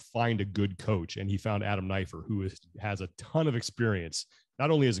of all, find a good coach. And he found Adam Neiffer, who has a ton of experience not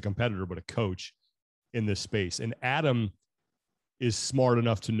only as a competitor, but a coach in this space. And Adam is smart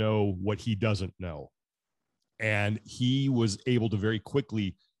enough to know what he doesn't know. And he was able to very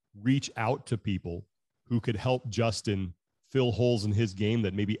quickly reach out to people who could help Justin fill holes in his game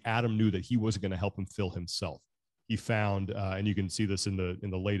that maybe Adam knew that he wasn't going to help him fill himself. He found, and you can see this in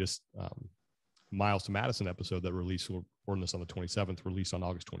the latest Miles to Madison episode that released, we're recording this on the 27th, released on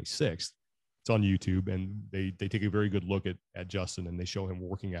August 26th. It's on YouTube, and they take a very good look at Justin, and they show him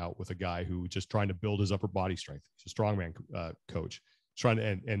working out with a guy who just trying to build his upper body strength. He's a strongman coach. Trying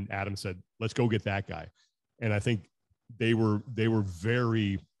to, and Adam said, let's go get that guy. And I think they were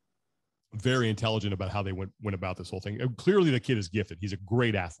very, very intelligent about how they went about this whole thing. Clearly the kid is gifted. He's a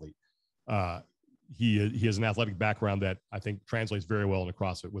great athlete. He has an athletic background that I think translates very well into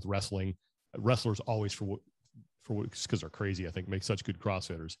CrossFit with wrestling. Wrestlers always, because they're crazy, I think, make such good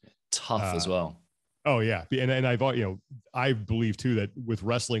CrossFitters. Tough as well. Oh yeah. And I've, I believe too, that with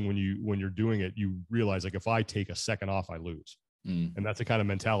wrestling, when you're doing it, you realize, like, if I take a second off, I lose. And that's the kind of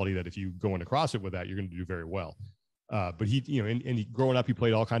mentality that if you go into CrossFit with that, you're going to do very well. But he, and growing up, he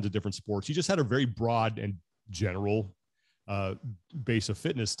played all kinds of different sports. He just had a very broad and general base of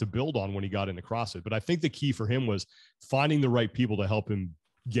fitness to build on when he got into CrossFit. But I think the key for him was finding the right people to help him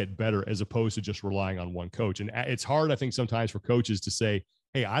get better, as opposed to just relying on one coach. And it's hard, I think, sometimes for coaches to say,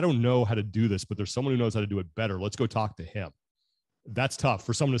 hey, I don't know how to do this, but there's someone who knows how to do it better. Let's go talk to him. That's tough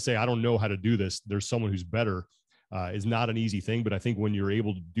for someone to say, I don't know how to do this. There's someone who's better. Is not an easy thing, but I think when you're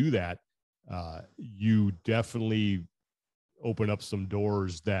able to do that, you definitely open up some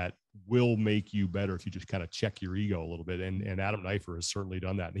doors that will make you better if you just kind of check your ego a little bit. And Adam Neiffer has certainly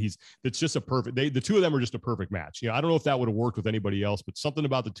done that. And it's just a perfect, the two of them are just a perfect match. I don't know if that would have worked with anybody else, but something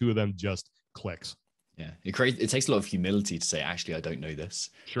about the two of them just clicks. Yeah. It takes a lot of humility to say, actually, I don't know this.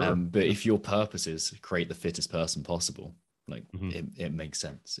 Sure. But if your purpose is create the fittest person possible, like it makes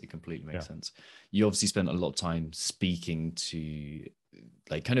sense. It completely makes sense. You obviously spent a lot of time speaking to,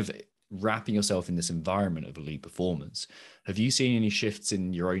 like, kind of wrapping yourself in this environment of elite performance. Have you seen any shifts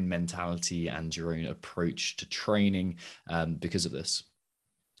in your own mentality and your own approach to training because of this?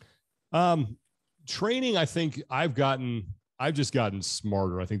 Training, I think I've just gotten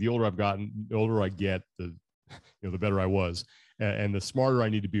smarter. I think the older I've gotten, the older I get, the better I was, and the smarter I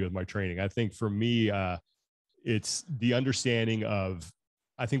need to be with my training. I think for me, it's the understanding of,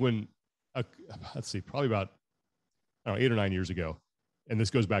 I think when, probably about, 8 or 9 years ago, and this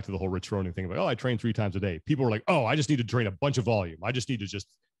goes back to the whole Rich Froning thing, like, oh, I train 3 times a day. People were like, oh, I just need to train a bunch of volume. I just need to just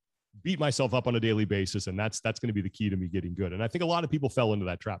beat myself up on a daily basis. And that's going to be the key to me getting good. And I think a lot of people fell into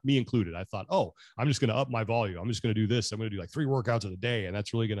that trap, me included. I thought, oh, I'm just going to up my volume. I'm just going to do this. I'm going to do like 3 workouts a day. And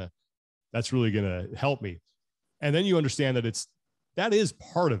that's really going to help me. And then you understand that that is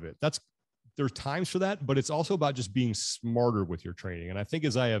part of it. There's times for that, but it's also about just being smarter with your training. And I think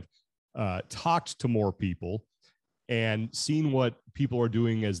as I have talked to more people and seen what people are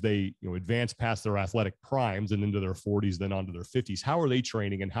doing as they advance past their athletic primes and into their 40s, then onto their 50s, how are they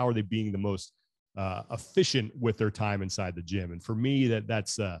training and how are they being the most efficient with their time inside the gym? And for me,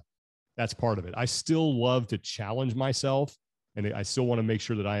 that's part of it. I still love to challenge myself, and I still want to make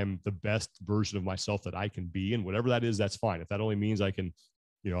sure that I am the best version of myself that I can be. And whatever that is, that's fine. If that only means I can,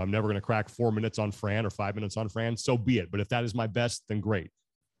 I'm never going to crack 4 minutes on Fran or 5 minutes on Fran, so be it. But if that is my best, then great.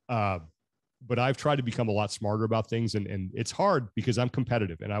 But I've tried to become a lot smarter about things, and it's hard because I'm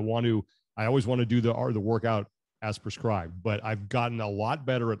competitive and I always want to do the workout as prescribed, but I've gotten a lot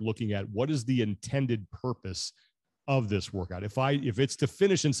better at looking at what is the intended purpose of this workout. If it's to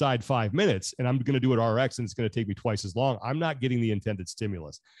finish inside 5 minutes and I'm going to do it RX and it's going to take me twice as long, I'm not getting the intended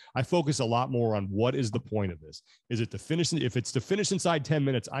stimulus. I focus a lot more on what is the point of this. Is it to finish? If it's to finish inside 10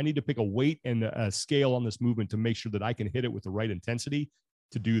 minutes, I need to pick a weight and a scale on this movement to make sure that I can hit it with the right intensity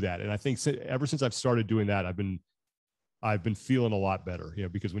to do that. And I think ever since I've started doing that, I've been feeling a lot better,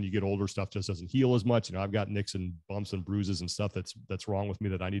 because when you get older, stuff just doesn't heal as much. I've got nicks and bumps and bruises and stuff that's wrong with me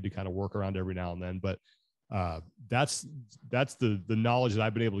that I need to kind of work around every now and then. But that's the knowledge that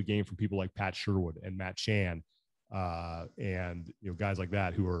I've been able to gain from people like Pat Sherwood and Matt Chan, and guys like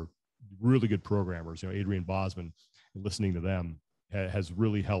that who are really good programmers. Adrian Bosman, and listening to them has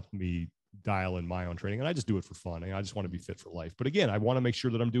really helped me dial in my own training. And I just do it for fun. I just want to be fit for life. But again, I want to make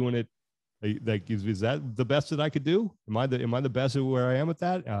sure that I'm doing it. Is that the best that I could do? Am I the best at where I am at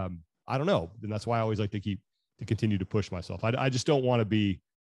that? I don't know. And that's why I always like to continue to push myself. I just don't want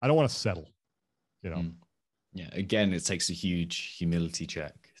to settle, Yeah. Again, it takes a huge humility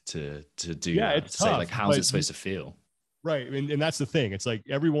check to do. Yeah. That, It's to tough, say, like, how's it supposed to feel? Right. And that's the thing. It's like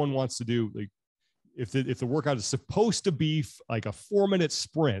everyone wants to do, like, if the workout is supposed to be like a 4-minute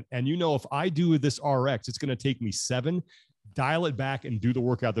sprint, and if I do this RX, it's going to take me 7. dial it back and do the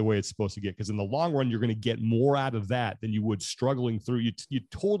workout the way it's supposed to get. Because in the long run, you're going to get more out of that than you would struggling through. You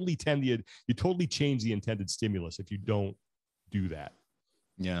totally change the intended stimulus if you don't do that.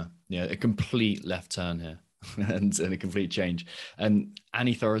 Yeah. A complete left turn here. and a complete change. And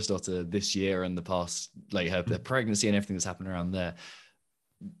Annie Thorisdottir this year and the past, like her pregnancy and everything that's happened around there.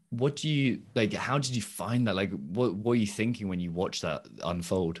 What do you like? How did you find that? Like, what were you thinking when you watched that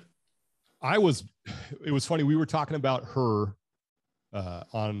unfold? It was funny. We were talking about her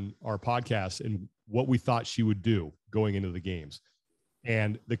on our podcast and what we thought she would do going into the games.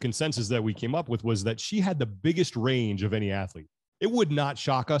 And the consensus that we came up with was that she had the biggest range of any athlete. It would not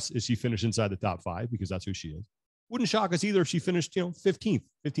shock us if she finished inside the top 5 because that's who she is. Wouldn't shock us either if she finished,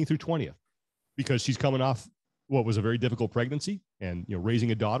 15th through 20th, because she's coming off what was a very difficult pregnancy and,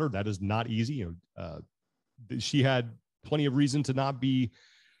 raising a daughter. That is not easy. She had plenty of reason to not be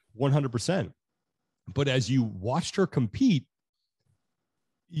 100%. But as you watched her compete,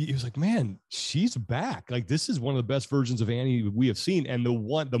 it was like, man, she's back. Like, this is one of the best versions of Annie we have seen. And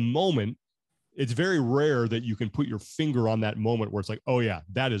the moment, it's very rare that you can put your finger on that moment where it's like, oh yeah,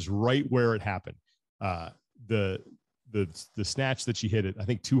 that is right where it happened. The snatch that she hit it, I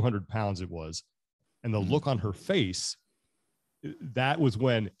think 200 pounds it was. And the look on her face, that was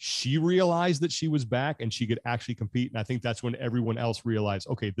when she realized that she was back and she could actually compete. And I think that's when everyone else realized,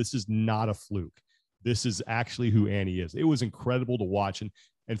 okay, this is not a fluke. This is actually who Annie is. It was incredible to watch. And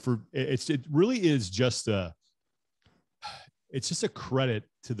it really is just it's just a credit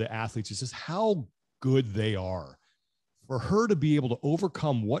to the athletes. It's just how good they are. For her to be able to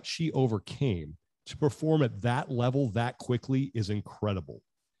overcome what she overcame to perform at that level that quickly is incredible.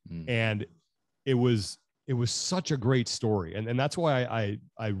 And it was such a great story. And that's why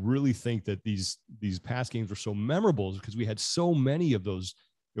I really think that these past games were so memorable, because we had so many of those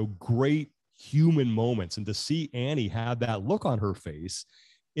great human moments. And to see Annie have that look on her face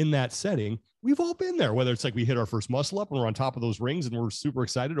in that setting, we've all been there, whether it's like we hit our first muscle up and we're on top of those rings and we're super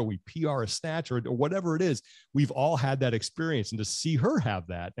excited, or we PR a snatch or whatever it is. We've all had that experience, and to see her have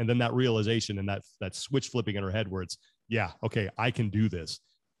that, and then that realization and that switch flipping in her head where it's, yeah, okay, I can do this.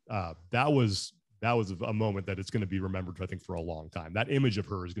 That was a moment that it's going to be remembered, I think, for a long time. That image of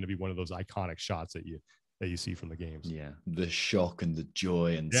her is going to be one of those iconic shots that you see from the games. Yeah, the shock and the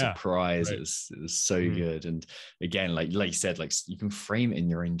joy and surprise, right. It was so good. And again, like you said, like you can frame it in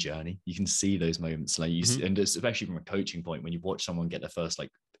your own journey. You can see those moments, like you and especially from a coaching point, when you watch someone get their first,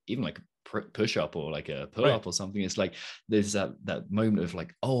 like even like a push up or like a pull up or something, it's like there's that moment of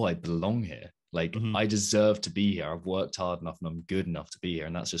like, oh, I belong here. Like I deserve to be here. I've worked hard enough and I'm good enough to be here.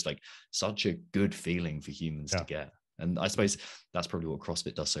 And that's just like such a good feeling for humans to get. And I suppose that's probably what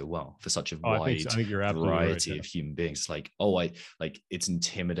CrossFit does so well for such a wide variety of human beings. It's like, it's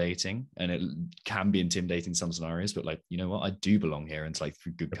intimidating, and it can be intimidating in some scenarios, but like, you know what, I do belong here. And it's like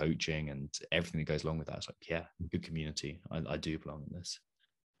through good coaching and everything that goes along with that, it's like, yeah, good community. I do belong in this.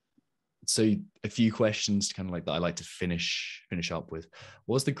 So a few questions to kind of like that I like to finish up with.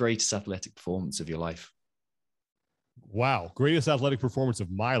 What was the greatest athletic performance of your life? Wow. Greatest athletic performance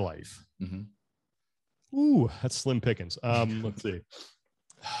of my life. Ooh, that's slim pickings. Let's see.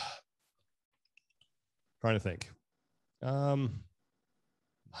 Trying to think. I don't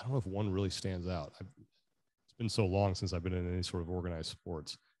know if one really stands out. It's been so long since I've been in any sort of organized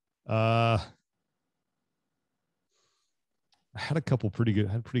sports. I had a couple pretty good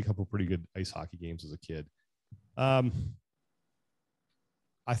ice hockey games as a kid. I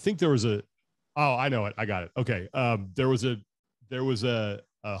think there was I know it. I got it. Okay. There was a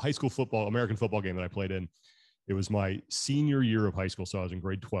high school American football game that I played in. It was my senior year of high school. So I was in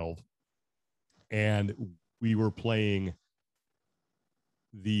grade 12, and we were playing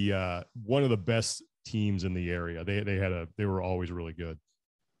one of the best teams in the area. They were always really good.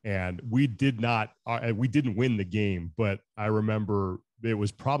 And we didn't win the game, but I remember it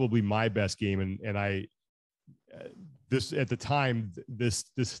was probably my best game. And at the time, this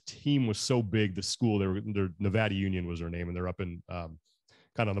team was so big, the school, their Nevada Union was their name, and they're up in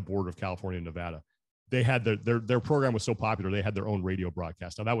kind of on the border of California and Nevada. They had their program was so popular, they had their own radio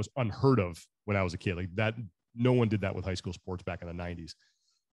broadcast. Now that was unheard of when I was a kid. Like that, no one did that with high school sports back in the 90s.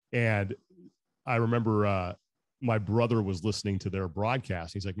 And I remember my brother was listening to their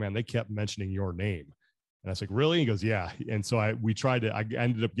broadcast. He's like, man, they kept mentioning your name. And I was like, really? He goes, yeah. And so I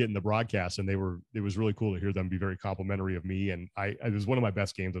ended up getting the broadcast, and it was really cool to hear them be very complimentary of me. And it was one of my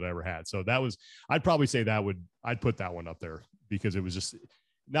best games that I ever had. So I'd probably say I'd put that one up there, because it was just,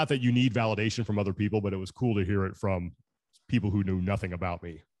 not that you need validation from other people, but it was cool to hear it from people who knew nothing about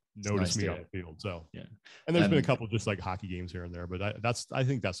me, noticed me on the field. So, yeah. And there's been a couple just like hockey games here and there, but I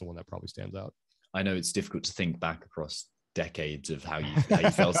think that's the one that probably stands out. I know it's difficult to think back across decades of how you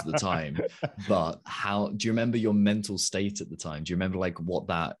felt at the time. But how do you remember your mental state at the time? Do you remember like what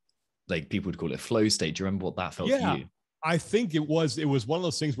that, like people would call it flow state? Do you remember what that felt for you? I think it was one of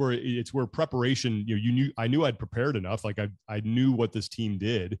those things where it's where preparation, I knew I'd prepared enough. Like I knew what this team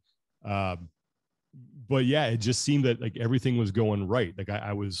did. But yeah, it just seemed that like everything was going right. Like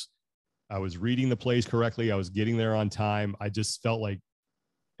I was reading the plays correctly. I was getting there on time. I just felt like,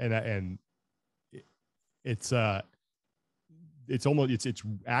 and it's almost, it's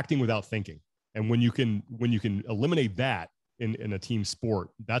acting without thinking. And when you can eliminate that in a team sport,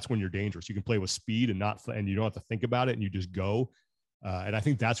 that's when you're dangerous. You can play with speed and you don't have to think about it and you just go. And I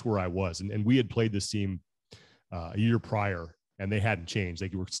think that's where I was. And we had played this team a year prior and they hadn't changed.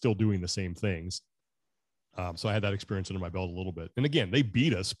 They were still doing the same things. So I had that experience under my belt a little bit. And again, they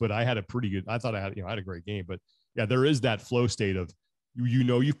beat us, but I had a pretty good, I thought I had a great game. But yeah, there is that flow state of,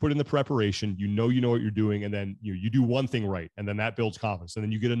 you've put in the preparation, you know what you're doing. And then you do one thing right. And then that builds confidence. And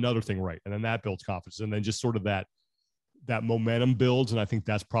then you get another thing right. And then that builds confidence. And then just sort of that momentum builds. And I think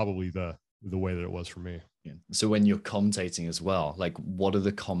that's probably the way that it was for me. Yeah. So when you're commentating as well, like what are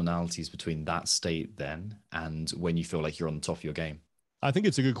the commonalities between that state then and when you feel like you're on the top of your game? I think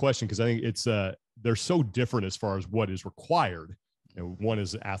it's a good question because I think it's they're so different as far as what is required. One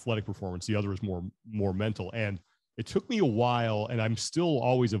is athletic performance, the other is more mental. And it took me a while, and I'm still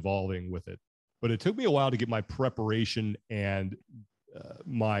always evolving with it, but it took me a while to get my preparation and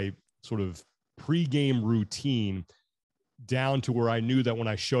my sort of pre-game routine down to where I knew that when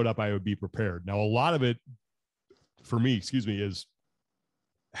I showed up, I would be prepared. Now, a lot of it for me, is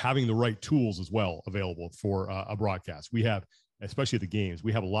having the right tools as well available for a broadcast. We have, especially at the games,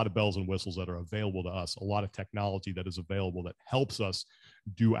 we have a lot of bells and whistles that are available to us, a lot of technology that is available that helps us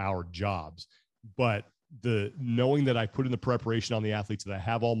do our jobs. But the knowing that I put in the preparation on the athletes, that I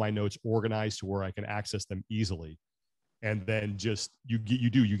have all my notes organized to where I can access them easily. And then just, you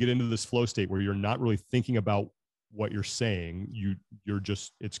get into this flow state where you're not really thinking about what you're saying.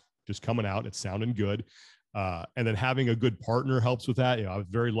 It's just coming out. It's sounding good. And then having a good partner helps with that. I was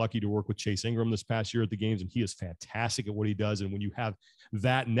very lucky to work with Chase Ingram this past year at the games, and he is fantastic at what he does. And when you have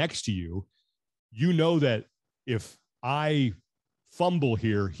that next to you, you know that if I fumble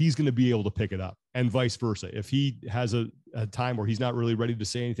here, he's going to be able to pick it up, and vice versa. If he has a time where he's not really ready to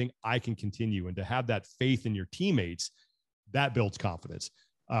say anything, I can continue. And to have that faith in your teammates, that builds confidence.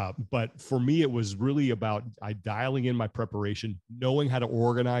 But for me, it was really about dialing in my preparation, knowing how to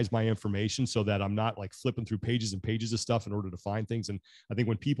organize my information so that I'm not like flipping through pages and pages of stuff in order to find things. And I think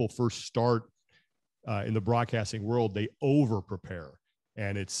when people first start in the broadcasting world, they over prepare,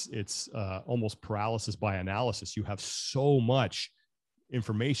 and it's almost paralysis by analysis. You have so much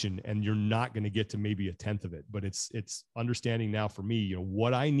information and you're not going to get to maybe a tenth of it, but it's understanding now for me,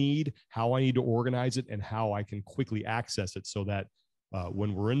 what I need, how I need to organize it, and how I can quickly access it so that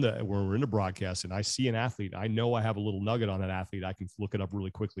when we're in the broadcast and I see an athlete, I know I have a little nugget on that athlete. I can look it up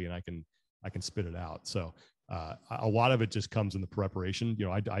really quickly and I can spit it out. So a lot of it just comes in the preparation.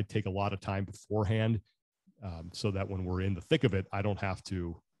 I take a lot of time beforehand so that when we're in the thick of it, I don't have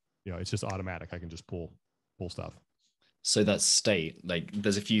to, it's just automatic. I can just pull stuff. So that state, like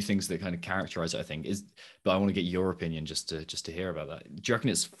there's a few things that kind of characterize it, I think, but I want to get your opinion just to hear about that. Do you reckon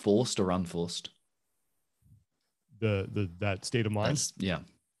it's forced or unforced? That state of mind? Yeah.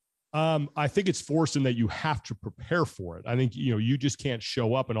 I think it's forced in that you have to prepare for it. I think, you just can't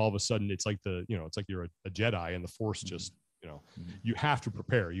show up and all of a sudden it's like it's like you're a Jedi and the Force just, you have to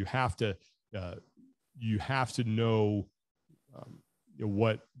prepare. You have to know,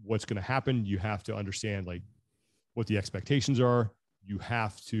 what's going to happen. You have to understand like what the expectations are. You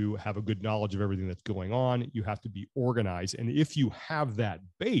have to have a good knowledge of everything that's going on. You have to be organized. And if you have that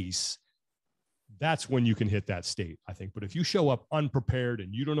base, that's when you can hit that state, I think. But if you show up unprepared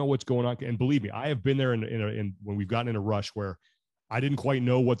and you don't know what's going on, and believe me, I have been there in when we've gotten in a rush where I didn't quite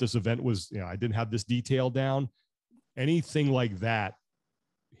know what this event was. I didn't have this detail down. Anything like that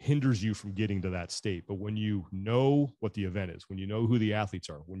hinders you from getting to that state. But when you know what the event is, when you know who the athletes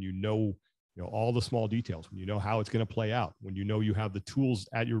are, when you know all the small details, when you know how it's going to play out, when you have the tools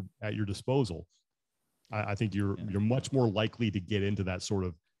at your disposal, I think you're much more likely to get into that sort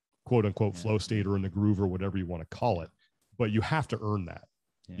of quote unquote flow state or in the groove or whatever you want to call it. But you have to earn that.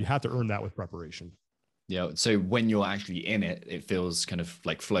 Yeah. You have to earn that with preparation. Yeah. So when you're actually in it, it feels kind of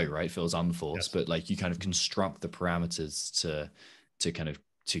like flow, right? It feels unforced, yes. But like you kind of construct the parameters to kind of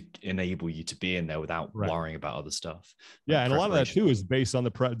to enable you to be in there without worrying about other stuff. Yeah. Like and a lot of that too is based on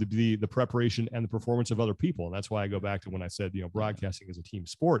the preparation and the performance of other people. And that's why I go back to when I said, broadcasting is a team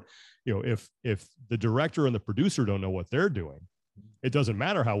sport. If the director and the producer don't know what they're doing, It doesn't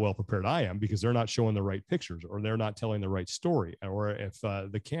matter how well prepared I am because they're not showing the right pictures, or they're not telling the right story, or if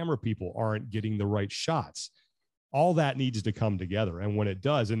the camera people aren't getting the right shots. All that needs to come together. And when it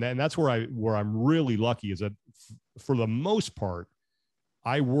does, and that's where I'm really lucky, is that for the most part,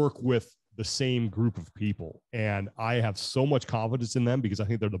 I work with the same group of people, and I have so much confidence in them because I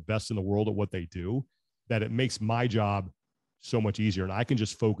think they're the best in the world at what they do, that it makes my job so much easier. And I can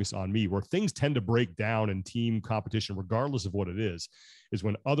just focus on me. Where things tend to break down in team competition, regardless of what it is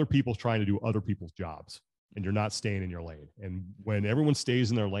when other people's trying to do other people's jobs and you're not staying in your lane. And when everyone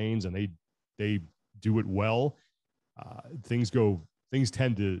stays in their lanes and they do it well, things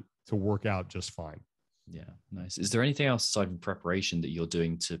tend to work out just fine. Yeah, nice. Is there anything else aside from preparation that you're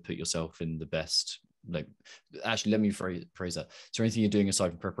doing to put yourself in the best? Like, actually, let me phrase that. Is there anything you're doing aside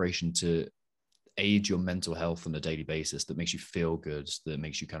from preparation to aid your mental health on a daily basis that makes you feel good, that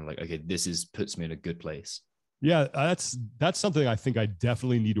makes you kind of like, okay, puts me in a good place? Yeah, that's something I think I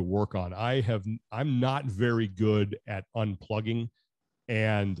definitely need to work on. I'm not very good at unplugging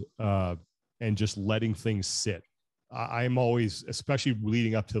and just letting things sit. I'm always, especially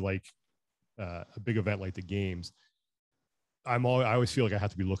leading up to like a big event like the games, I always feel like I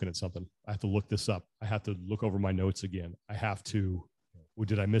have to be looking at something. I have to look this up. I have to look over my notes again. I have to, well,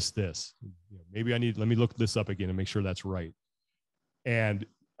 did I miss this? Maybe let me look this up again and make sure that's right. And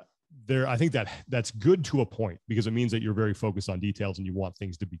I think that's good to a point, because it means that you're very focused on details and you want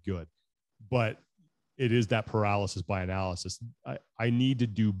things to be good. But it is that paralysis by analysis. I need to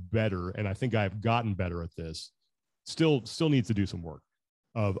do better. And I think I've gotten better at this. Still needs to do some work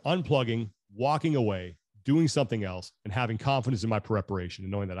of unplugging, walking away, doing something else, and having confidence in my preparation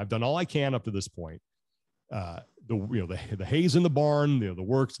and knowing that I've done all I can up to this point. The hay's in the barn, the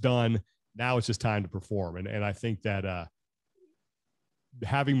work's done. Now it's just time to perform. And I think that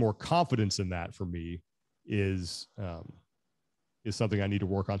having more confidence in that for me is something I need to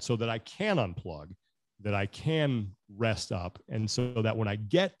work on, so that I can unplug, that I can rest up. And so that when I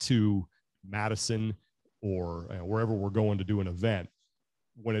get to Madison or wherever we're going to do an event,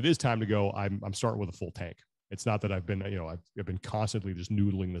 when it is time to go, I'm starting with a full tank. It's not that I've been constantly just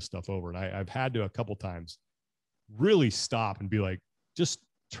noodling this stuff over. And I've had to a couple times really stop and be like, just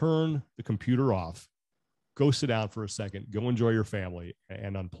turn the computer off, go sit down for a second, go enjoy your family,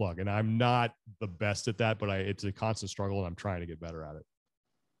 and unplug. And I'm not the best at that, but it's a constant struggle, and I'm trying to get better at it.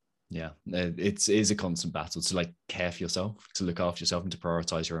 Yeah, it is a constant battle to like care for yourself, to look after yourself, and to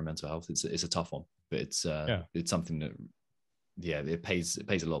prioritize your own mental health. It's a tough one, but it's something that, it pays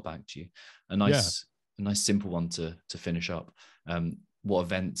a lot back to you. A nice simple one to finish up. What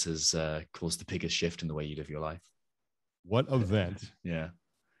event has caused the biggest shift in the way you live your life? What event?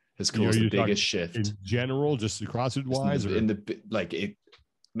 Has caused the biggest shift in general, just CrossFit wise,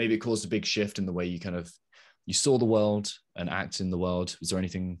 maybe it caused a big shift in the way you saw the world and act in the world. Was there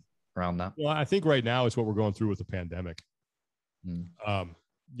anything around that? Well, I think right now it's what we're going through with the pandemic.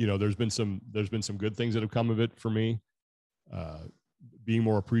 There's been some good things that have come of it for me. Being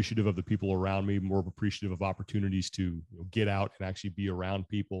more appreciative of the people around me, more appreciative of opportunities to get out and actually be around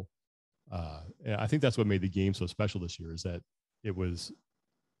people. And I think that's what made the game so special this year, is that it was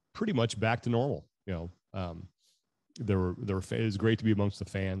pretty much back to normal. It was great to be amongst the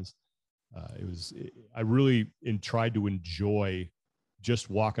fans. I really tried to enjoy just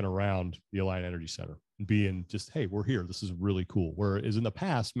walking around the Alliant Energy Center and being just, hey, we're here. This is really cool. Whereas in the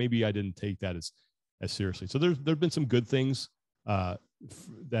past, maybe I didn't take that as seriously. So there've been some good things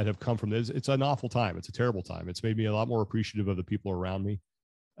that have come from this. It's an awful time. It's a terrible time. It's made me a lot more appreciative of the people around me.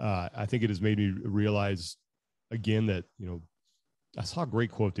 I think it has made me realize again that, I saw a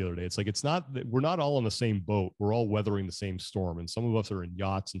great quote the other day. It's like, it's not that we're not all in the same boat. We're all weathering the same storm. And some of us are in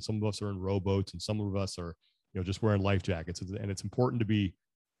yachts, and some of us are in rowboats, and some of us are, just wearing life jackets. And it's important to be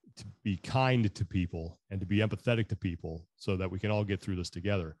kind to people and to be empathetic to people, so that we can all get through this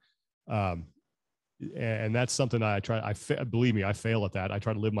together. And that's something I try. Believe me, I fail at that. I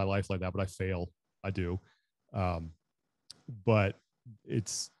try to live my life like that, but I fail. I do. But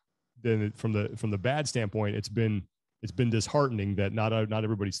it's then from the bad standpoint, it's been disheartening that not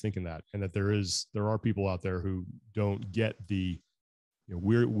everybody's thinking that, and that there are people out there who don't get the,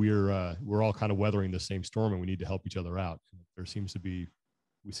 we're all kind of weathering the same storm, and we need to help each other out. It seems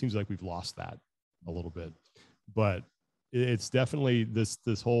like we've lost that a little bit, but it's definitely this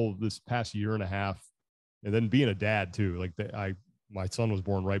past year and a half, and then being a dad too. Like my son was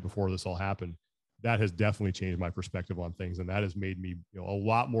born right before this all happened. That has definitely changed my perspective on things. And that has made me, a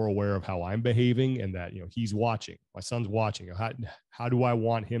lot more aware of how I'm behaving, and that, he's watching, my son's watching. How do I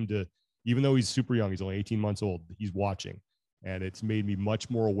want him to, even though he's super young, he's only 18 months old, he's watching. And it's made me much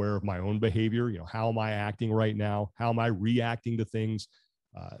more aware of my own behavior. You know, how am I acting right now? How am I reacting to things?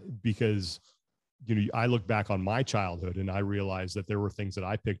 Because, you know, I look back on my childhood and I realized that there were things that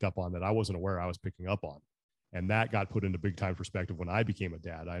I picked up on that I wasn't aware I was picking up on. And that got put into big time perspective when I became a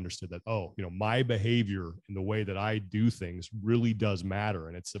dad. I understood that, oh, you know, my behavior and the way that I do things really does matter.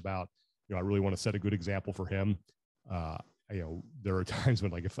 And it's about, you know, I really want to set a good example for him. You know, there are times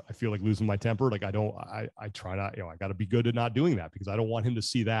when, like, if I feel like losing my temper, like I try not, you know, I got to be good at not doing that, because I don't want him to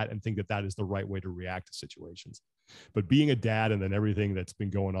see that and think that that is the right way to react to situations. But being a dad and then everything that's been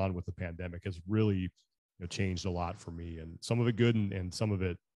going on with the pandemic has really, you know, changed a lot for me, and some of it good and some of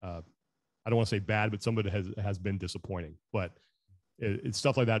it, I don't want to say bad, but some of it has been disappointing. But it's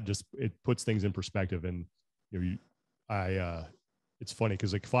stuff like that. Just, it puts things in perspective. And, you know, it's funny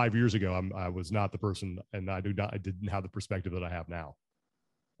because, like, 5 years ago, I was not the person, and I didn't have the perspective that I have now.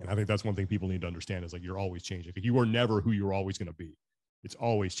 And I think that's one thing people need to understand is, like, you're always changing. You are never who you're always going to be. It's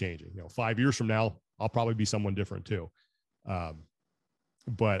always changing. You know, 5 years from now, I'll probably be someone different too.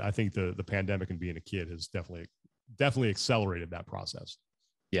 But I think the pandemic and being a kid has definitely accelerated that process.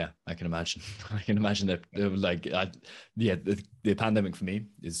 Yeah, I can imagine. I can imagine that, the pandemic for me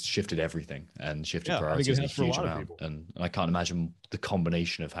has shifted everything and shifted priorities a huge amount. And I can't imagine the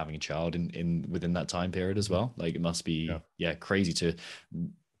combination of having a child within that time period as well. Like, it must be, crazy to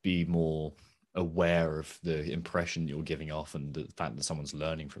be more aware of the impression you're giving off and the fact that someone's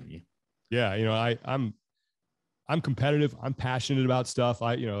learning from you. Yeah, you know, I'm competitive. I'm passionate about stuff.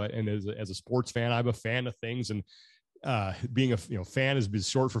 And as a sports fan, I'm a fan of things. And being a fan is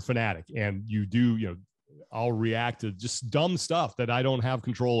short for fanatic, and I'll react to just dumb stuff that I don't have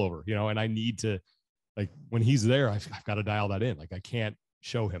control over, and I need to, like, when he's there, I've got to dial that in. Like, I can't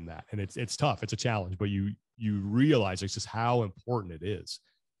show him that. And it's tough. It's a challenge, but you realize it's just how important it is.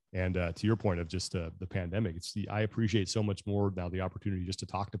 And to your point of just the pandemic, I appreciate so much more now the opportunity just to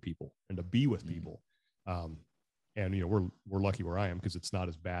talk to people and to be with people. And, we're lucky where I am, because it's not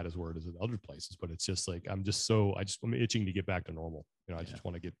as bad as where it is in other places, but it's just like, I'm itching to get back to normal. I just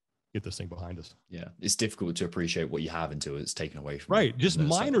want to get this thing behind us. Yeah. It's difficult to appreciate what you have until it's taken away from you. Right. Just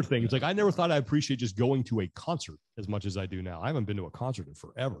minor things. Like, I never thought I'd appreciate just going to a concert as much as I do now. I haven't been to a concert in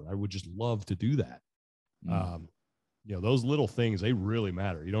forever. I would just love to do that. Those little things, they really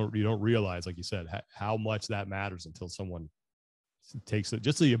matter. You don't realize, like you said, how much that matters until someone takes it.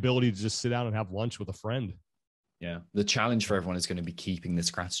 Just the ability to just sit down and have lunch with a friend. Yeah. The challenge for everyone is going to be keeping this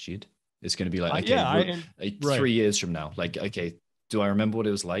gratitude. It's going to be like, okay, 3 years from now, like, okay, do I remember what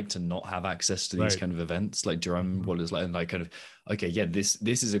it was like to not have access to these kind of events? Like, do I remember what it was like? And like, kind of, okay, yeah, this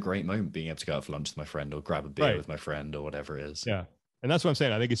is a great moment, being able to go out for lunch with my friend or grab a beer with my friend or whatever it is. Yeah. And that's what I'm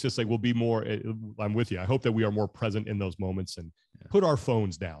saying. I think it's just like, we'll be more, I'm with you. I hope that we are more present in those moments and put our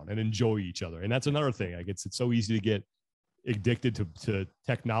phones down and enjoy each other. And that's another thing. Like, it's so easy to get addicted to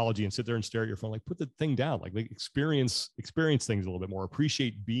technology and sit there and stare at your phone. Like, put the thing down, like experience things a little bit more,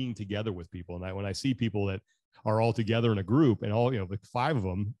 appreciate being together with people. And when I see people that are all together in a group and all, like 5 of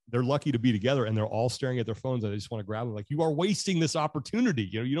them, they're lucky to be together and they're all staring at their phones and I just want to grab them. Like, you are wasting this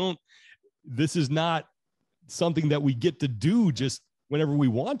opportunity. This is not something that we get to do just whenever we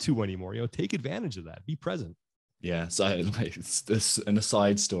want to anymore. Take advantage of that, be present. Yeah. So it's this, an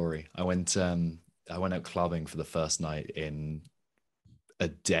aside story. I went out clubbing for the first night in a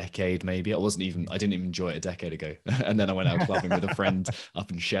decade, maybe. I didn't even enjoy it a decade ago. And then I went out clubbing with a friend up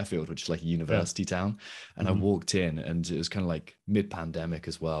in Sheffield, which is like a university town. And I walked in and it was kind of like mid-pandemic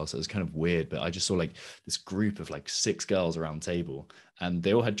as well. So it was kind of weird, but I just saw like this group of like 6 girls around the table, and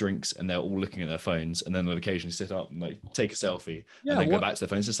they all had drinks and they're all looking at their phones, and then they'll occasionally sit up and like take a selfie and then go back to their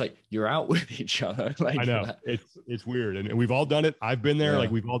phones. It's just like, you're out with each other. Like, I know it's weird. And we've all done it. I've been there.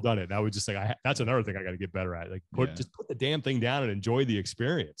 Like, we've all done it. And I would just like, that's another thing I got to get better at. Like, just put the damn thing down and enjoy the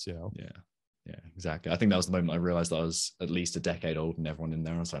experience, Yeah, exactly. I think that was the moment I realized that I was at least a decade older than everyone in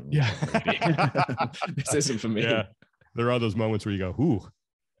there. I was like, this isn't for me. Yeah. There are those moments where you go, ooh,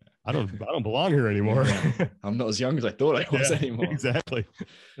 I don't belong here anymore. I'm not as young as I thought I was anymore. Exactly.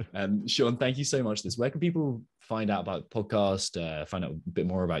 And Sean, thank you so much for this. Where can people find out about the podcast, find out a bit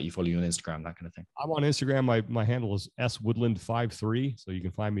more about you, follow you on Instagram, that kind of thing? I'm on Instagram. My handle is swoodland53. So you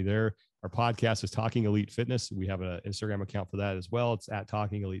can find me there. Our podcast is Talking Elite Fitness. We have an Instagram account for that as well. It's at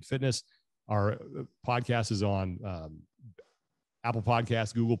Talking Elite Fitness. Our podcast is on Apple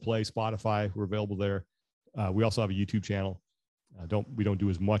Podcasts, Google Play, Spotify. We're available there. We also have a YouTube channel. We don't do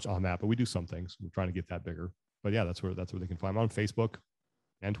as much on that, but we do some things. We're trying to get that bigger. But yeah, that's where they can find me on Facebook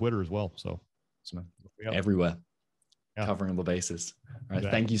and Twitter as well. So everywhere, covering all the bases. All right.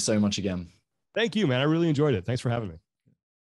 Exactly. Thank you so much again. Thank you, man. I really enjoyed it. Thanks for having me.